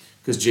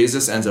 Because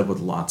Jesus ends up with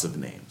lots of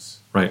names.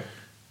 Right.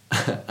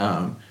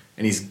 And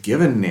he's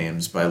given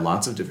names by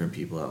lots of different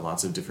people at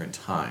lots of different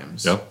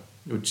times. Yep.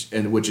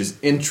 Which is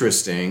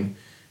interesting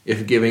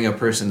if giving a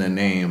person a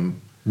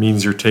name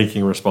means you're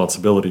taking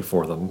responsibility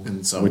for them,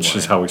 in some which way.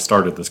 is how we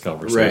started this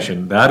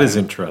conversation. Right. That is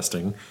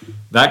interesting.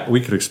 That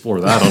we could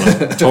explore that on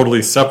a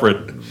totally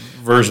separate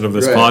version of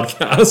this Right.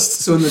 podcast.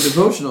 So in the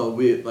devotional,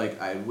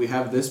 we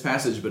have this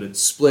passage, but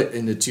it's split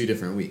into 2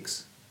 different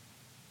weeks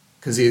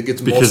because he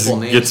gets Because multiple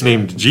he names. gets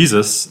named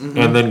Jesus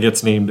and then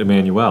gets named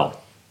Emmanuel,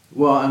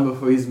 Well, and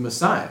before he's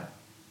Messiah.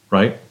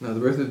 right? Now, the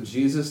birth of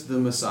Jesus the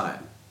Messiah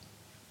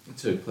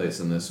took place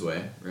in this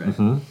way, right?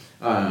 Mm-hmm.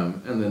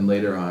 And then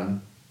later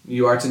on,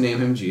 you are to name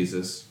him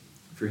Jesus,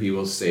 for he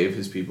will save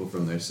his people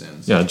from their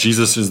sins. Yeah,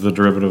 Jesus is the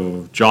derivative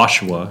of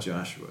Joshua,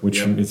 Joshua. which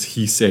Yep. means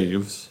he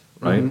saves,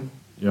 right? Mhm.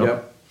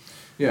 Yep.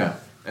 Yeah.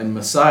 And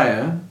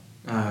Messiah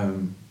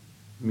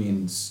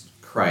means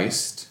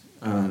Christ,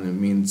 and it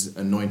means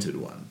anointed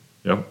one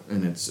Yep.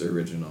 in its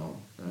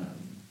original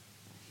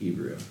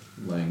Hebrew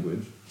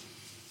language.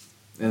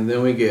 And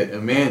then we get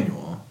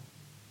Emmanuel,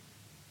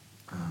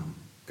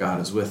 God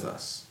is with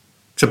us.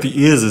 Except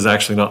the is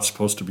actually not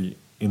supposed to be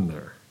in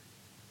there.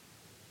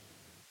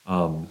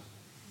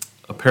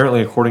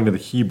 Apparently, according to the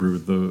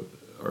Hebrew,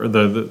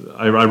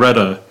 I read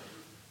a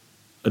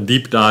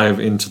deep dive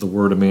into the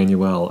word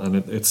Emmanuel, and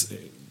it's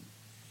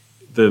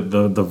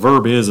the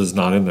verb is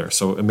not in there.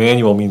 So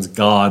Emmanuel means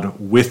God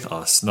with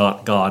us,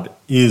 not God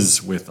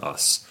is with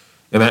us,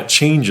 and that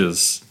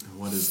changes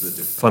What is the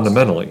difference?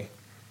 fundamentally,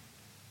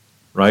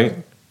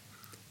 right?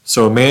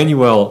 So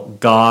Emmanuel,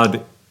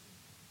 God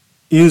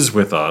is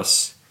with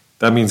us.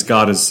 That means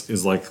God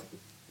is like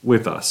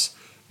with us,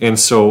 and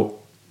so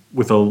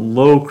with a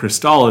low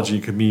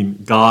Christology could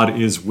mean God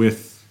is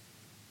with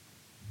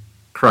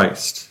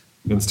Christ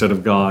instead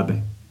of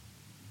God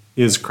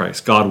is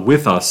Christ. God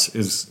with us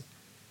is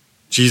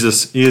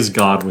Jesus is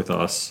God with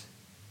us.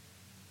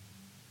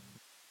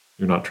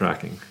 You're not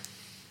tracking.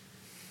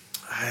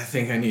 I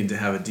think I need to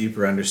have a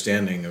deeper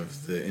understanding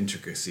of the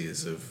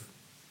intricacies of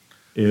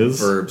Is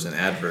verbs and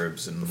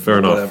adverbs and Fair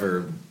enough.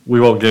 whatever we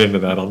won't get into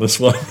that on this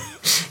one.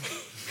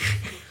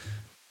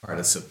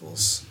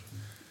 participles.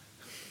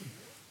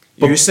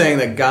 You're saying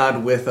that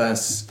God with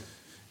us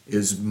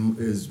is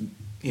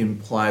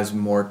implies a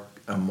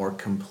more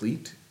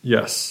complete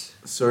Yes.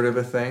 sort of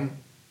a thing.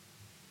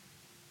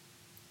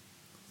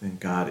 Then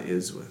God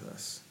is with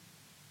us.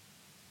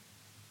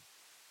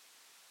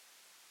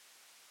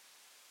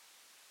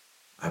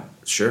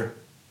 Sure.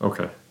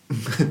 Okay.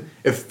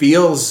 It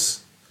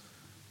feels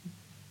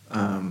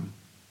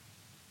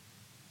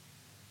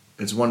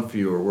it's one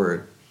fewer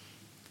word.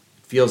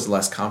 It feels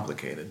less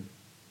complicated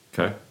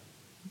Okay.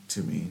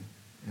 to me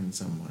in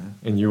some way.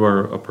 And you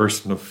are a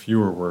person of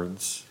fewer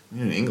words.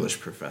 You're an English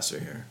professor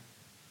here.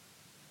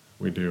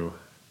 We do.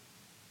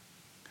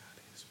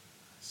 God is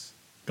with us.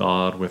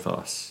 God with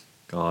us.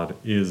 God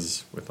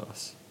is with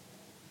us.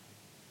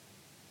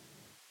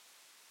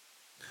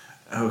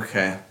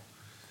 Okay.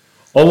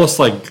 Almost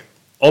like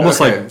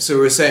Okay, so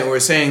we're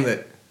saying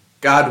that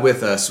God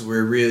with us,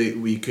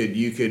 you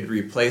could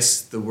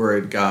replace the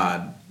word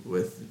God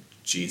with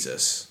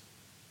Jesus,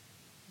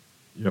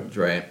 Yep.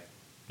 right?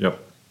 Yep.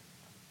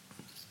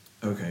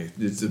 Okay.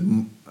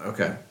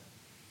 Okay.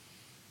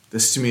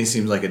 This to me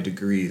seems like a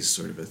degrees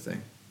sort of a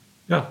thing.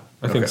 Yeah,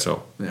 I think Okay.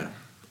 so. Yeah.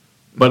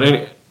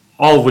 But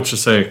all of which to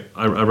say,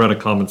 I read a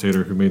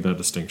commentator who made that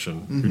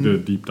distinction, who did a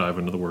deep dive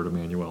into the word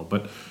Emmanuel.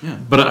 But Yeah.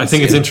 but I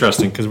think it's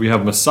interesting because we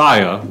have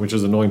Messiah, which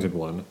is anointed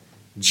one,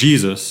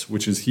 Jesus,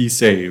 which is he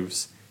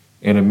saves,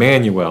 and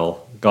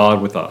Emmanuel,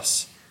 God with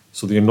us.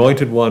 So the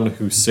anointed one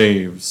who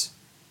saves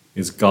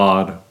is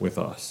God with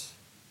us.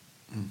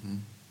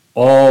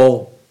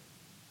 All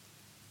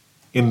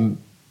in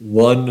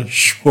one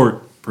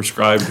short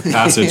prescribed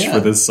passage Yeah. for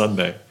this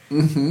Sunday.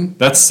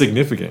 That's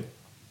significant.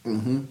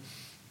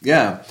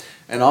 Yeah,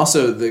 and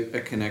also a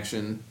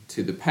connection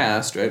to the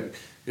past, right?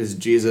 Because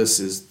Jesus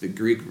is the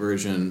Greek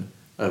version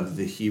of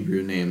the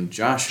Hebrew name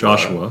Joshua.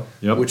 Joshua,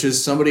 yep. Which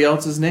is somebody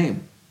else's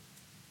name.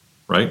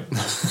 Right?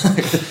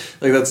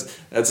 Like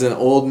that's an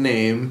old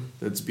name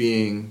that's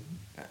being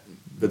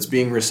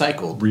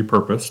recycled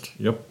Repurposed.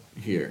 Yep.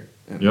 here.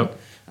 And, Yep.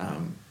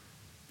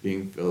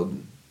 being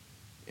filled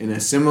in a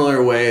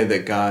similar way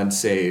that God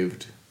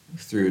saved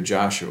through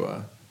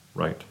Joshua.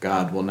 Right.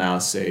 God will now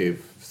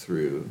save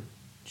through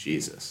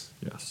Jesus.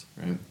 Yes.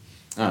 Right?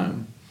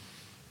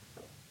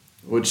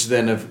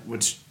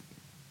 Which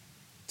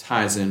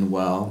ties in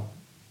well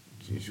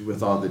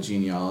with all the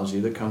genealogy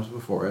that comes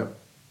before it.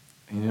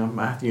 And,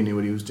 Matthew knew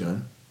what he was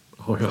doing.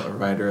 Oh The yeah.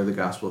 writer of the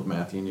Gospel of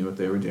Matthew knew what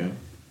they were doing.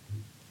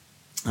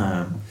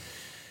 And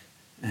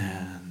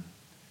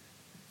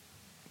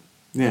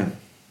yeah,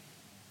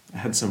 I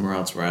had somewhere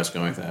else where I was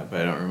going with that,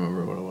 but I don't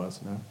remember what it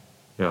was now.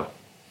 Yeah.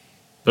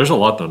 There's a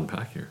lot to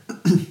unpack here.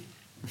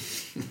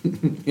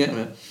 Yeah,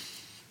 man.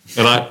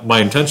 And my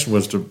intention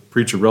was to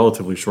preach a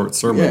relatively short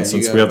sermon Yeah, you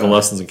since got we have the about-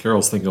 lessons and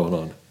carols thing going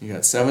on. You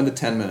got 7 to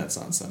 10 minutes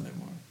on Sunday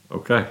morning.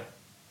 Okay.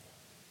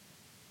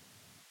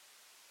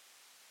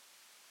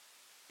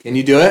 Can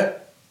you do it?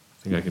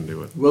 I think I can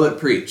do it. Will it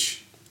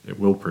preach? It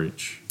will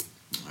preach.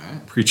 All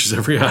right. Preaches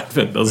every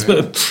Advent, doesn't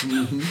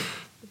it?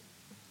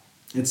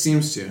 It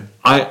seems to.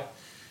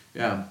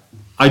 Yeah.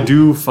 I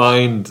do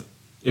find,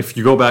 if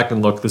you go back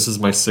and look, this is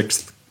my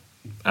 6th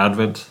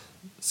Advent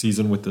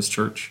season with this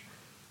church.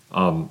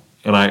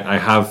 and I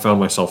have found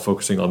myself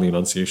focusing on the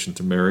Annunciation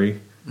to Mary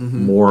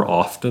more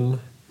often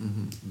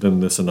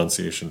than this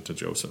Annunciation to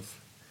Joseph.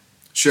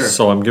 Sure.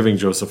 So I'm giving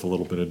Joseph a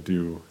little bit of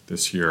due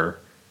this year.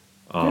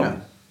 Yeah.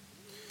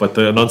 But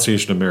the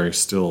Annunciation to Mary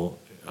still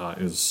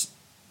is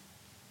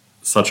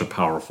such a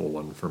powerful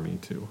one for me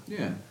too.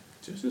 Yeah.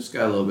 Just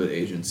got a little bit of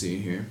agency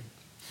here.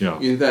 Yeah.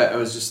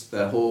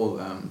 That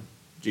whole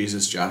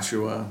Jesus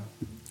Joshua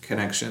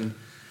connection.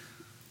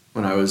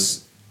 When I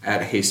was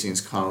at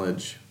Hastings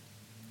College,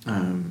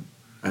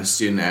 a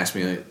student asked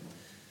me, like,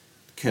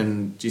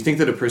 do you think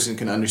that a person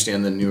can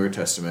understand the Newer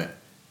Testament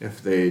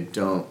if they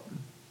don't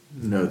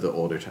know the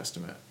Older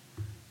Testament?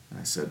 And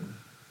I said,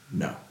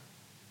 no.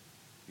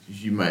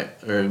 You might,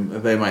 or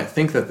they might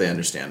think that they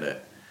understand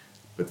it,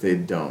 but they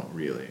don't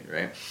really,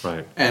 right?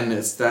 Right. And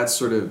it's that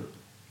sort of,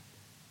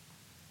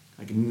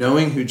 like,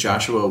 knowing who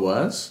Joshua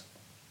was,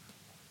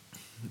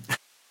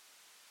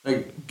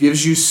 like,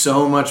 gives you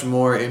so much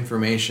more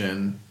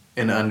information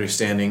in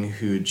understanding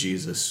who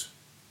Jesus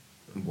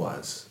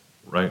was.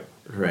 Right.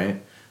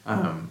 Right?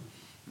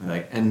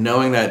 And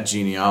knowing that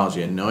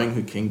genealogy and knowing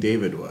who King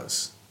David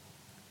was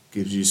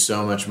gives you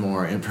so much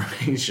more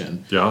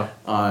information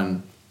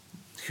on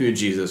who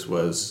Jesus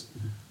was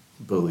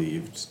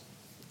believed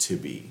to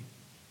be.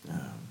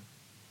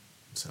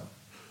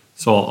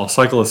 So I'll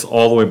cycle us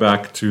all the way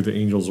back to the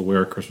Angels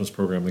Aware Christmas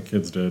program the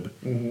kids did,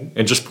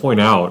 and just point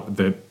out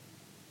that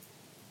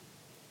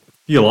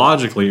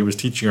theologically it was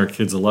teaching our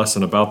kids a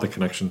lesson about the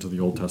connection to the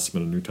Old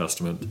Testament and New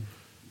Testament,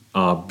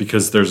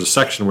 because there's a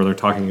section where they're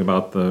talking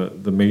about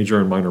the major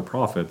and minor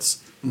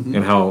prophets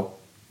and how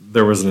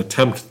there was an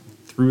attempt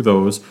through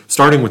those,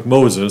 starting with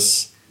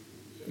Moses,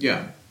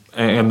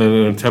 and then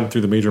an attempt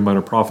through the major and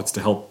minor prophets to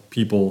help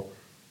people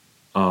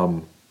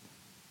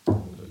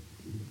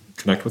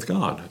connect with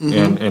God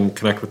and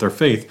connect with their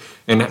faith,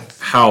 and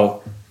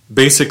how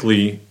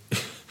basically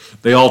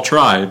they all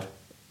tried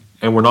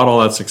and were not all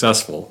that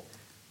successful.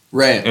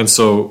 Right. And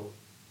so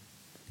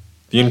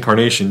the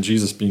incarnation,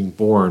 Jesus being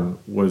born,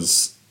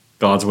 was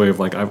God's way of,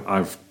 like,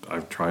 I've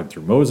tried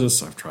through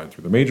Moses, I've tried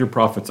through the major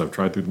prophets, I've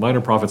tried through the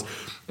minor prophets.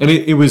 And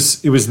it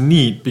was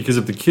neat because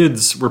if the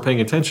kids were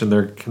paying attention,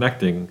 they're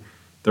connecting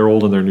their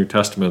Old and their New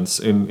Testaments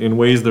in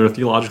ways that are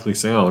theologically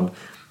sound.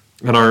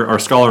 And our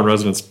scholar in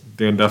residence,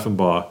 Dan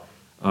Deffenbaugh,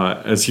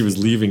 as he was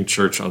leaving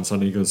church on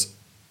Sunday, he goes,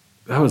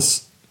 that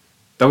was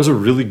a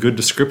really good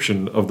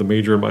description of the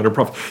major and minor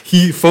prophets.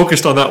 He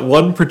focused on that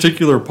one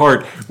particular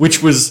part,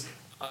 which was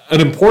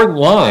an important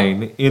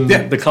line in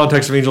the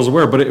context of Angels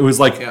Aware, but it was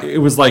like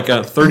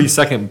a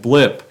 30-second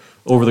blip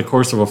over the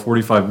course of a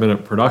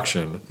 45-minute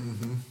production.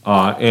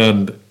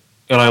 And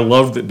I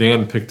love that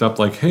Dan picked up,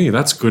 like, hey,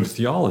 that's good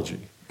theology.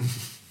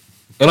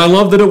 And I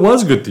love that it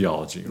was good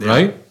theology,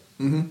 right?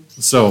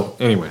 So,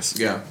 anyways.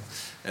 Yeah.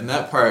 And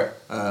that part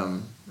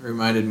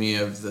reminded me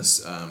of this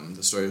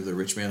the story of the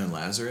rich man and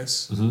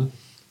Lazarus,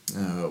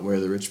 where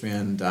the rich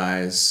man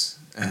dies,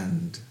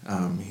 and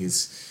he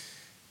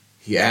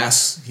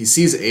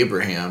sees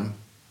Abraham,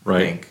 I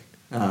think,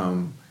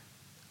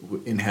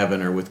 in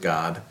heaven or with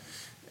God,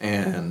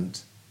 and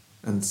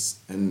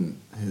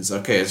he's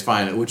okay, it's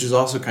fine, which is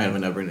also kind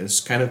of it's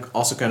kind of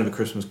a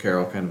Christmas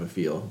Carol kind of a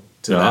feel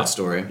to that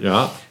story.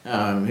 Yeah.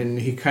 And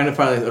he kind of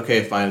finally,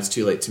 okay, fine, it's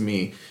too late to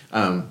me.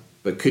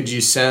 But could you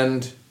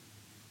send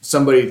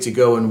somebody to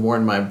go and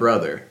warn my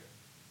brother?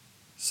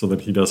 So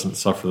that he doesn't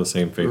suffer the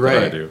same fate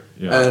that I do.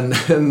 Yeah.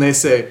 And they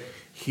say,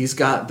 he's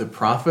got the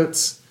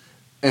prophets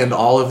and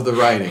all of the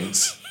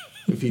writings.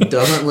 If he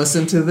doesn't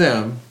listen to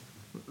them,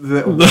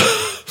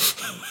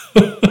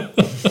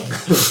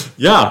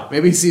 yeah.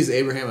 Maybe he sees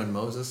Abraham and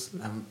Moses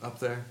up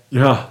there.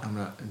 Yeah. I'm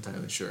not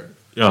entirely sure.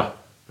 Yeah.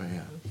 But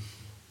yeah.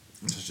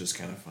 It's just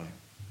kind of funny.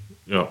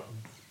 Yeah.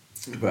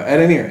 But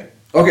at any rate.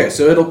 Okay,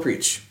 so it'll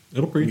preach.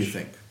 It'll preach. You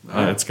think?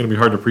 It's going to be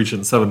hard to preach it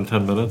in 7 to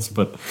 10 minutes,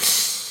 but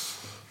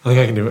I think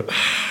I can do it.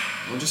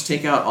 We'll just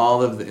take out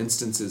all of the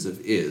instances of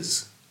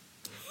is.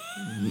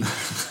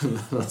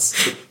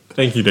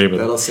 Thank you, David.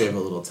 That'll save a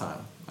little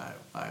time,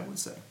 I would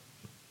say.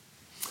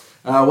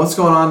 What's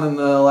going on in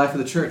the life of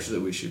the church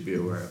that we should be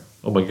aware of?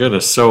 Oh my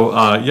goodness. So,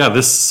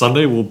 this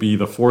Sunday will be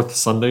the 4th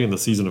Sunday in the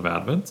season of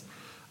Advent.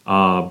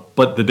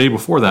 But the day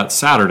before that,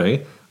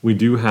 Saturday, we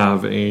do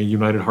have a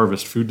United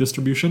Harvest food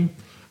distribution.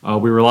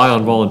 We rely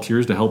on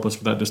volunteers to help us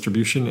with that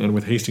distribution, and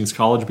with Hastings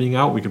College being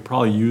out, we could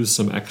probably use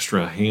some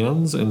extra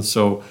hands, and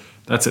so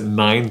that's at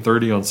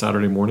 9:30 on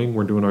Saturday morning.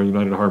 We're doing our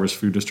United Harvest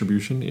food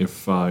distribution.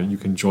 If you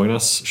can join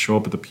us, show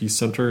up at the Peace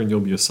Center, and you'll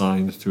be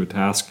assigned to a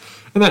task,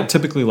 and that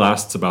typically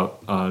lasts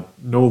about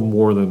no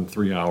more than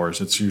 3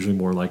 hours. It's usually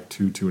more like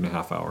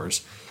 2.5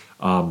 hours,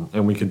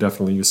 and we could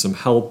definitely use some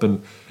help,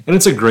 and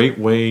it's a great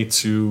way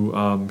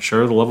to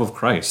share the love of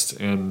Christ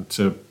and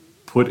to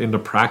put into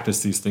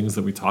practice these things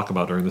that we talk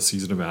about during the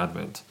season of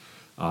Advent.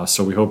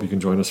 So we hope you can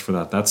join us for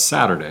that. That's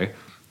Saturday.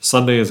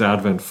 Sunday is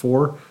Advent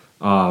 4.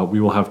 We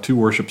will have 2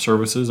 worship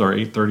services, our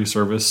 8:30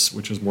 service,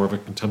 which is more of a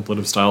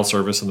contemplative style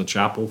service in the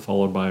chapel,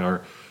 followed by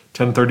our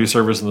 10:30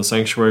 service in the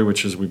sanctuary,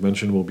 which, as we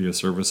mentioned, will be a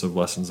service of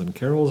lessons and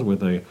carols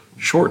with a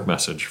short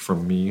message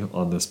from me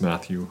on this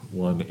Matthew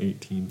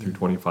 1:18 through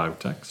 25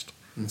 text.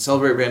 And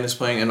Celebrate Band is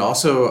playing, and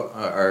also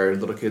our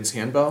little kids'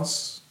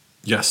 handbells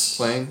Yes.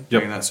 playing Yep.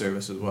 during that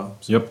service as well.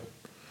 So. Yep.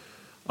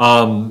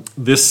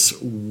 This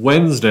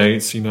Wednesday,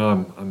 see,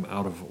 now I'm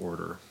out of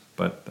order,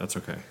 but that's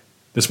okay.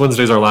 This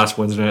Wednesday is our last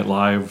Wednesday Night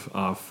Live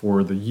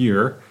for the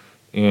year,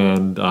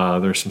 and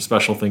there's some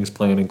special things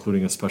planned,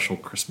 including a special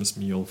Christmas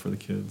meal for the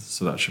kids,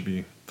 so that should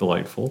be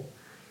delightful.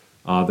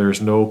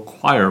 There's no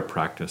choir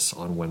practice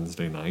on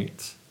Wednesday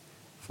night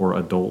for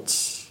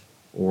adults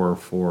or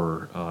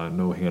for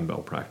no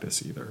handbell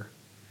practice either.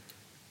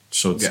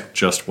 So it's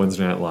just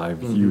Wednesday Night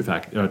Live, youth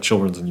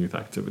children's and youth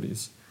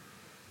activities.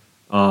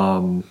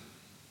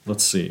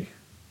 Let's see.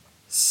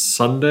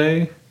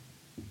 Sunday,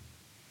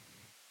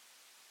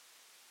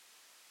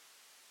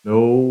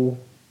 no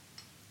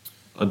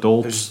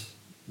adults.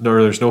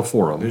 There's no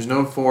forum. There's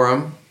no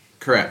forum.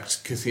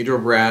 Correct. Cathedral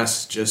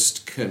Brass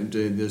just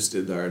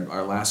did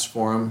our last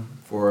forum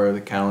for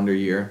the calendar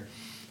year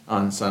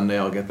on Sunday.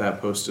 I'll get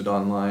that posted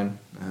online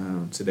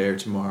today or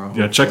tomorrow.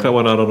 Yeah, check that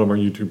one out on our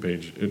YouTube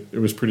page. It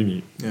was pretty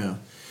neat. Yeah.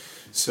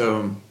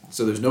 So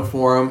there's no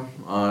forum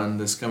on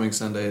this coming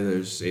Sunday.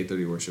 There's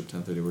 8:30 worship,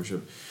 10:30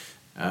 worship.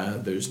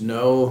 There's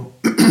no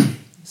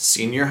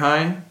senior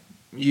high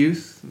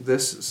youth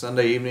this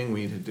Sunday evening.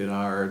 We did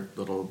our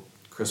little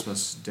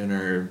Christmas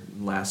dinner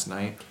last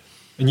night.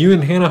 And you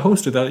and Hannah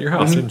hosted that at your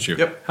house, didn't you?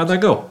 Yep. How'd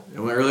that go? It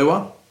went really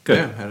well. Good.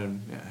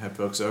 Yeah, had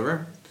folks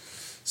over.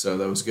 So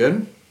that was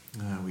good.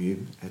 We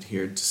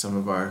adhered to some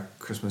of our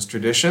Christmas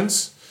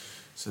traditions.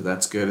 So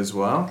that's good as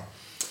well.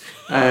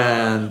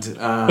 And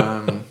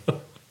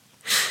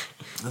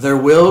there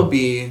will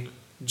be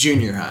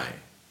junior high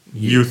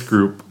Youth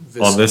group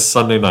on this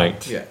Sunday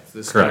night. Yeah,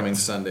 this Correct. coming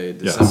Sunday,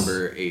 Yes.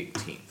 December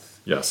 18th.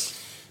 Yes.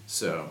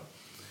 So,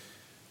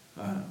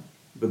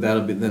 but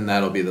that'll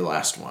be the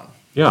last one.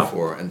 Yeah.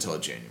 Until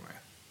January.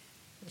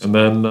 And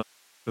then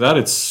for that,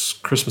 it's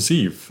Christmas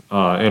Eve.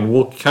 And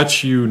we'll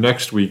catch you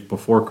next week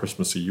before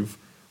Christmas Eve,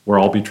 where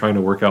I'll be trying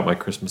to work out my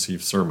Christmas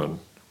Eve sermon,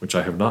 which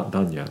I have not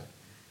done yet.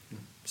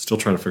 Still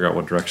trying to figure out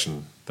what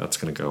direction that's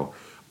going to go.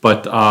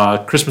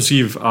 But Christmas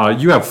Eve,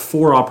 you have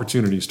 4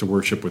 opportunities to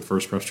worship with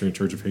First Presbyterian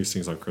Church of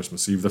Hastings on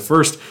Christmas Eve. The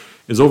first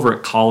is over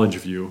at College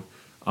View.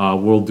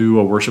 We'll do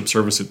a worship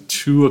service at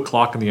 2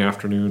 o'clock in the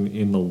afternoon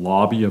in the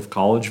lobby of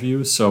College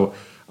View. So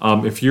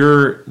if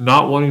you're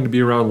not wanting to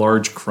be around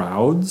large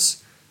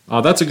crowds,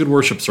 that's a good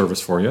worship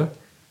service for you.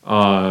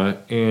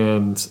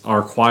 And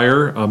our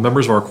choir,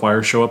 members of our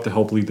choir show up to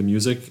help lead the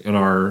music, and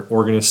our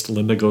organist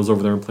Linda goes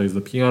over there and plays the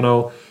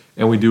piano,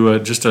 and we do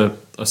just a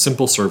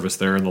simple service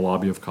there in the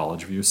lobby of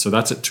College View. So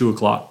that's at 2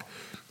 o'clock.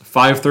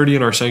 5:30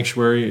 in our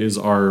sanctuary is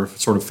our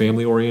sort of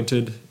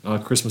family-oriented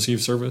Christmas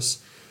Eve service.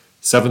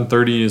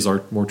 7:30 is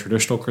our more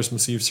traditional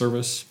Christmas Eve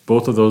service.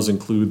 Both of those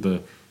include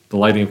the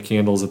lighting of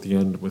candles at the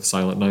end with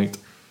Silent Night.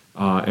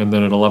 And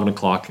then at 11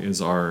 o'clock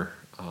is our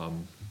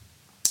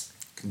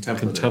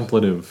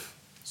contemplative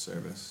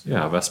service.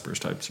 Yeah, Vespers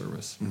type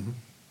service. Mm-hmm.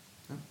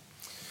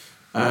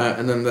 Yeah.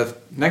 And then the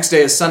next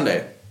day is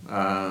Sunday,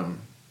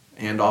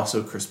 and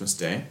also Christmas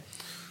Day.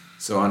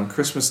 So on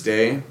Christmas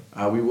Day,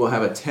 we will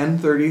have a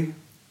 10:30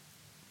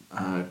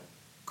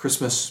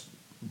 Christmas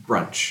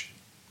brunch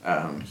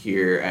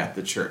here at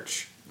the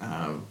church.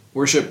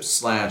 Worship /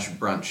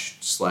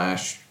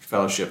 brunch /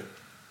 fellowship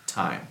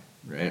time,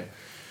 right?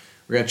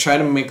 We're going to try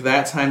to make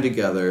that time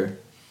together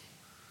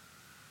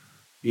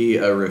be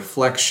a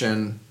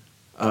reflection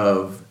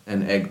of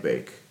an egg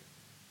bake.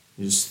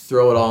 You just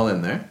throw it all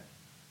in there.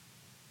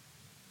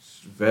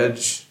 Veg,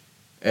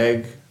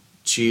 egg,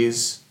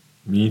 cheese,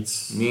 meat.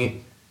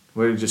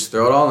 We just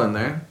throw it all in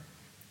there.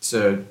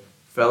 So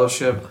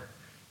fellowship,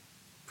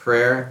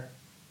 prayer,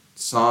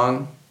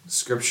 song,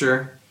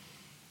 scripture,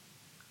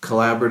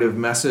 collaborative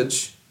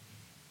message,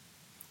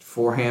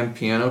 4-hand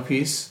piano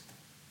piece.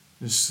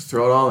 Just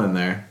throw it all in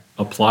there.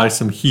 Apply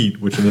some heat,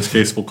 which in this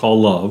case we'll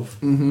call love.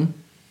 Mm-hmm.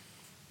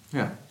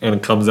 Yeah. And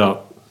it comes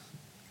out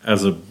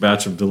as a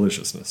batch of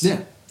deliciousness.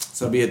 Yeah.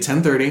 So it'll be at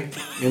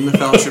 10:30 in the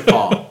fellowship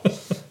hall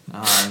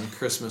on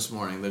Christmas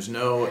morning. There's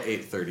no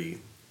 8:30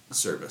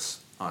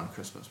 service on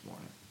Christmas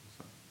morning.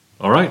 So.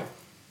 All right.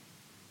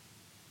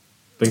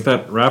 I think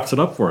that wraps it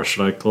up for us.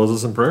 Should I close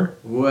us in prayer?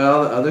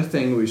 Well, the other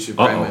thing we should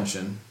probably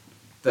mention,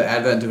 the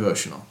Advent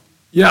devotional.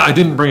 Yeah, I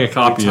didn't bring a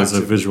copy as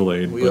a visual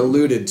aid. We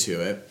alluded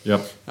to it.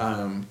 Yep.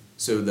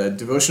 So the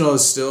devotional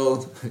is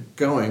still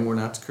going. We're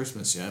not to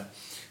Christmas yet.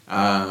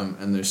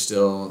 And they're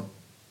still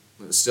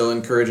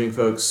encouraging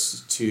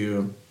folks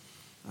to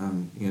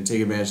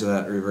take advantage of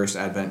that reverse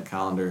Advent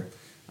calendar.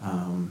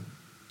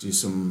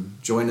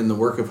 Join in the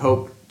work of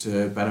hope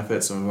to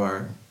benefit some of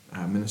our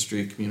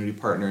ministry community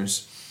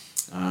partners.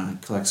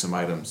 Collect some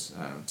items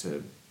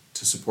to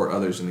support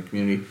others in the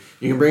community.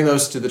 You can bring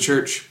those to the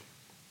church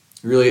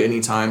really any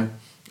time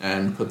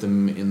and put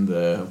them in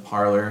the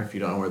parlor. If you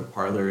don't know where the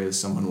parlor is,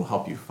 someone will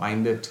help you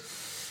find it.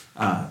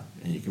 And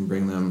you can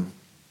bring them.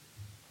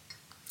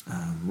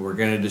 We're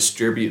going to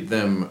distribute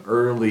them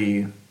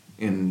early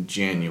in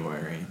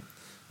January.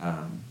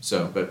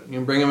 But you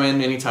can bring them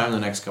in anytime in the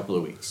next couple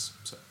of weeks.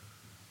 So.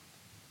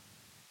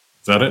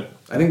 Is that it?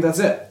 I think that's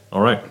it.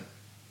 All right.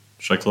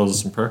 Should I close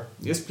this in prayer?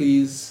 Yes,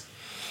 please.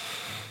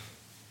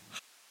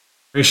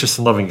 Gracious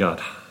and loving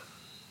God,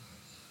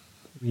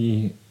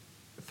 we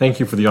thank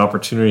you for the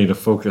opportunity to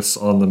focus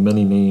on the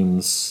many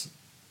names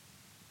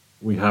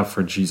we have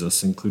for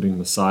Jesus, including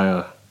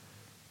Messiah,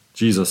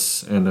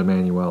 Jesus, and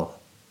Emmanuel.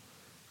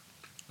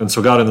 And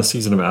so, God, in the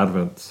season of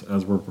Advent,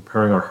 as we're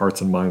preparing our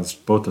hearts and minds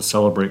both to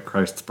celebrate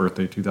Christ's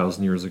birthday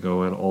 2,000 years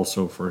ago and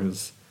also for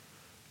his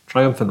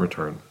triumphant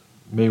return,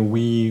 may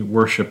we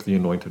worship the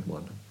Anointed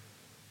One.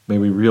 May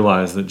we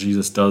realize that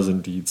Jesus does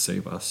indeed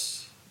save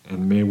us.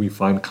 And may we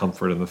find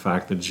comfort in the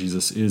fact that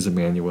Jesus is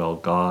Emmanuel,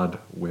 God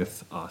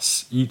with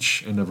us,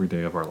 each and every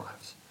day of our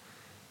lives.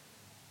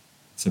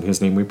 It's in his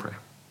name we pray.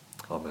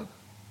 Amen.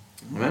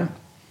 Amen.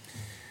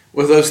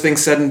 With those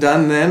things said and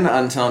done then,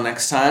 until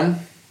next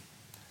time,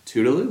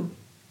 toodaloo.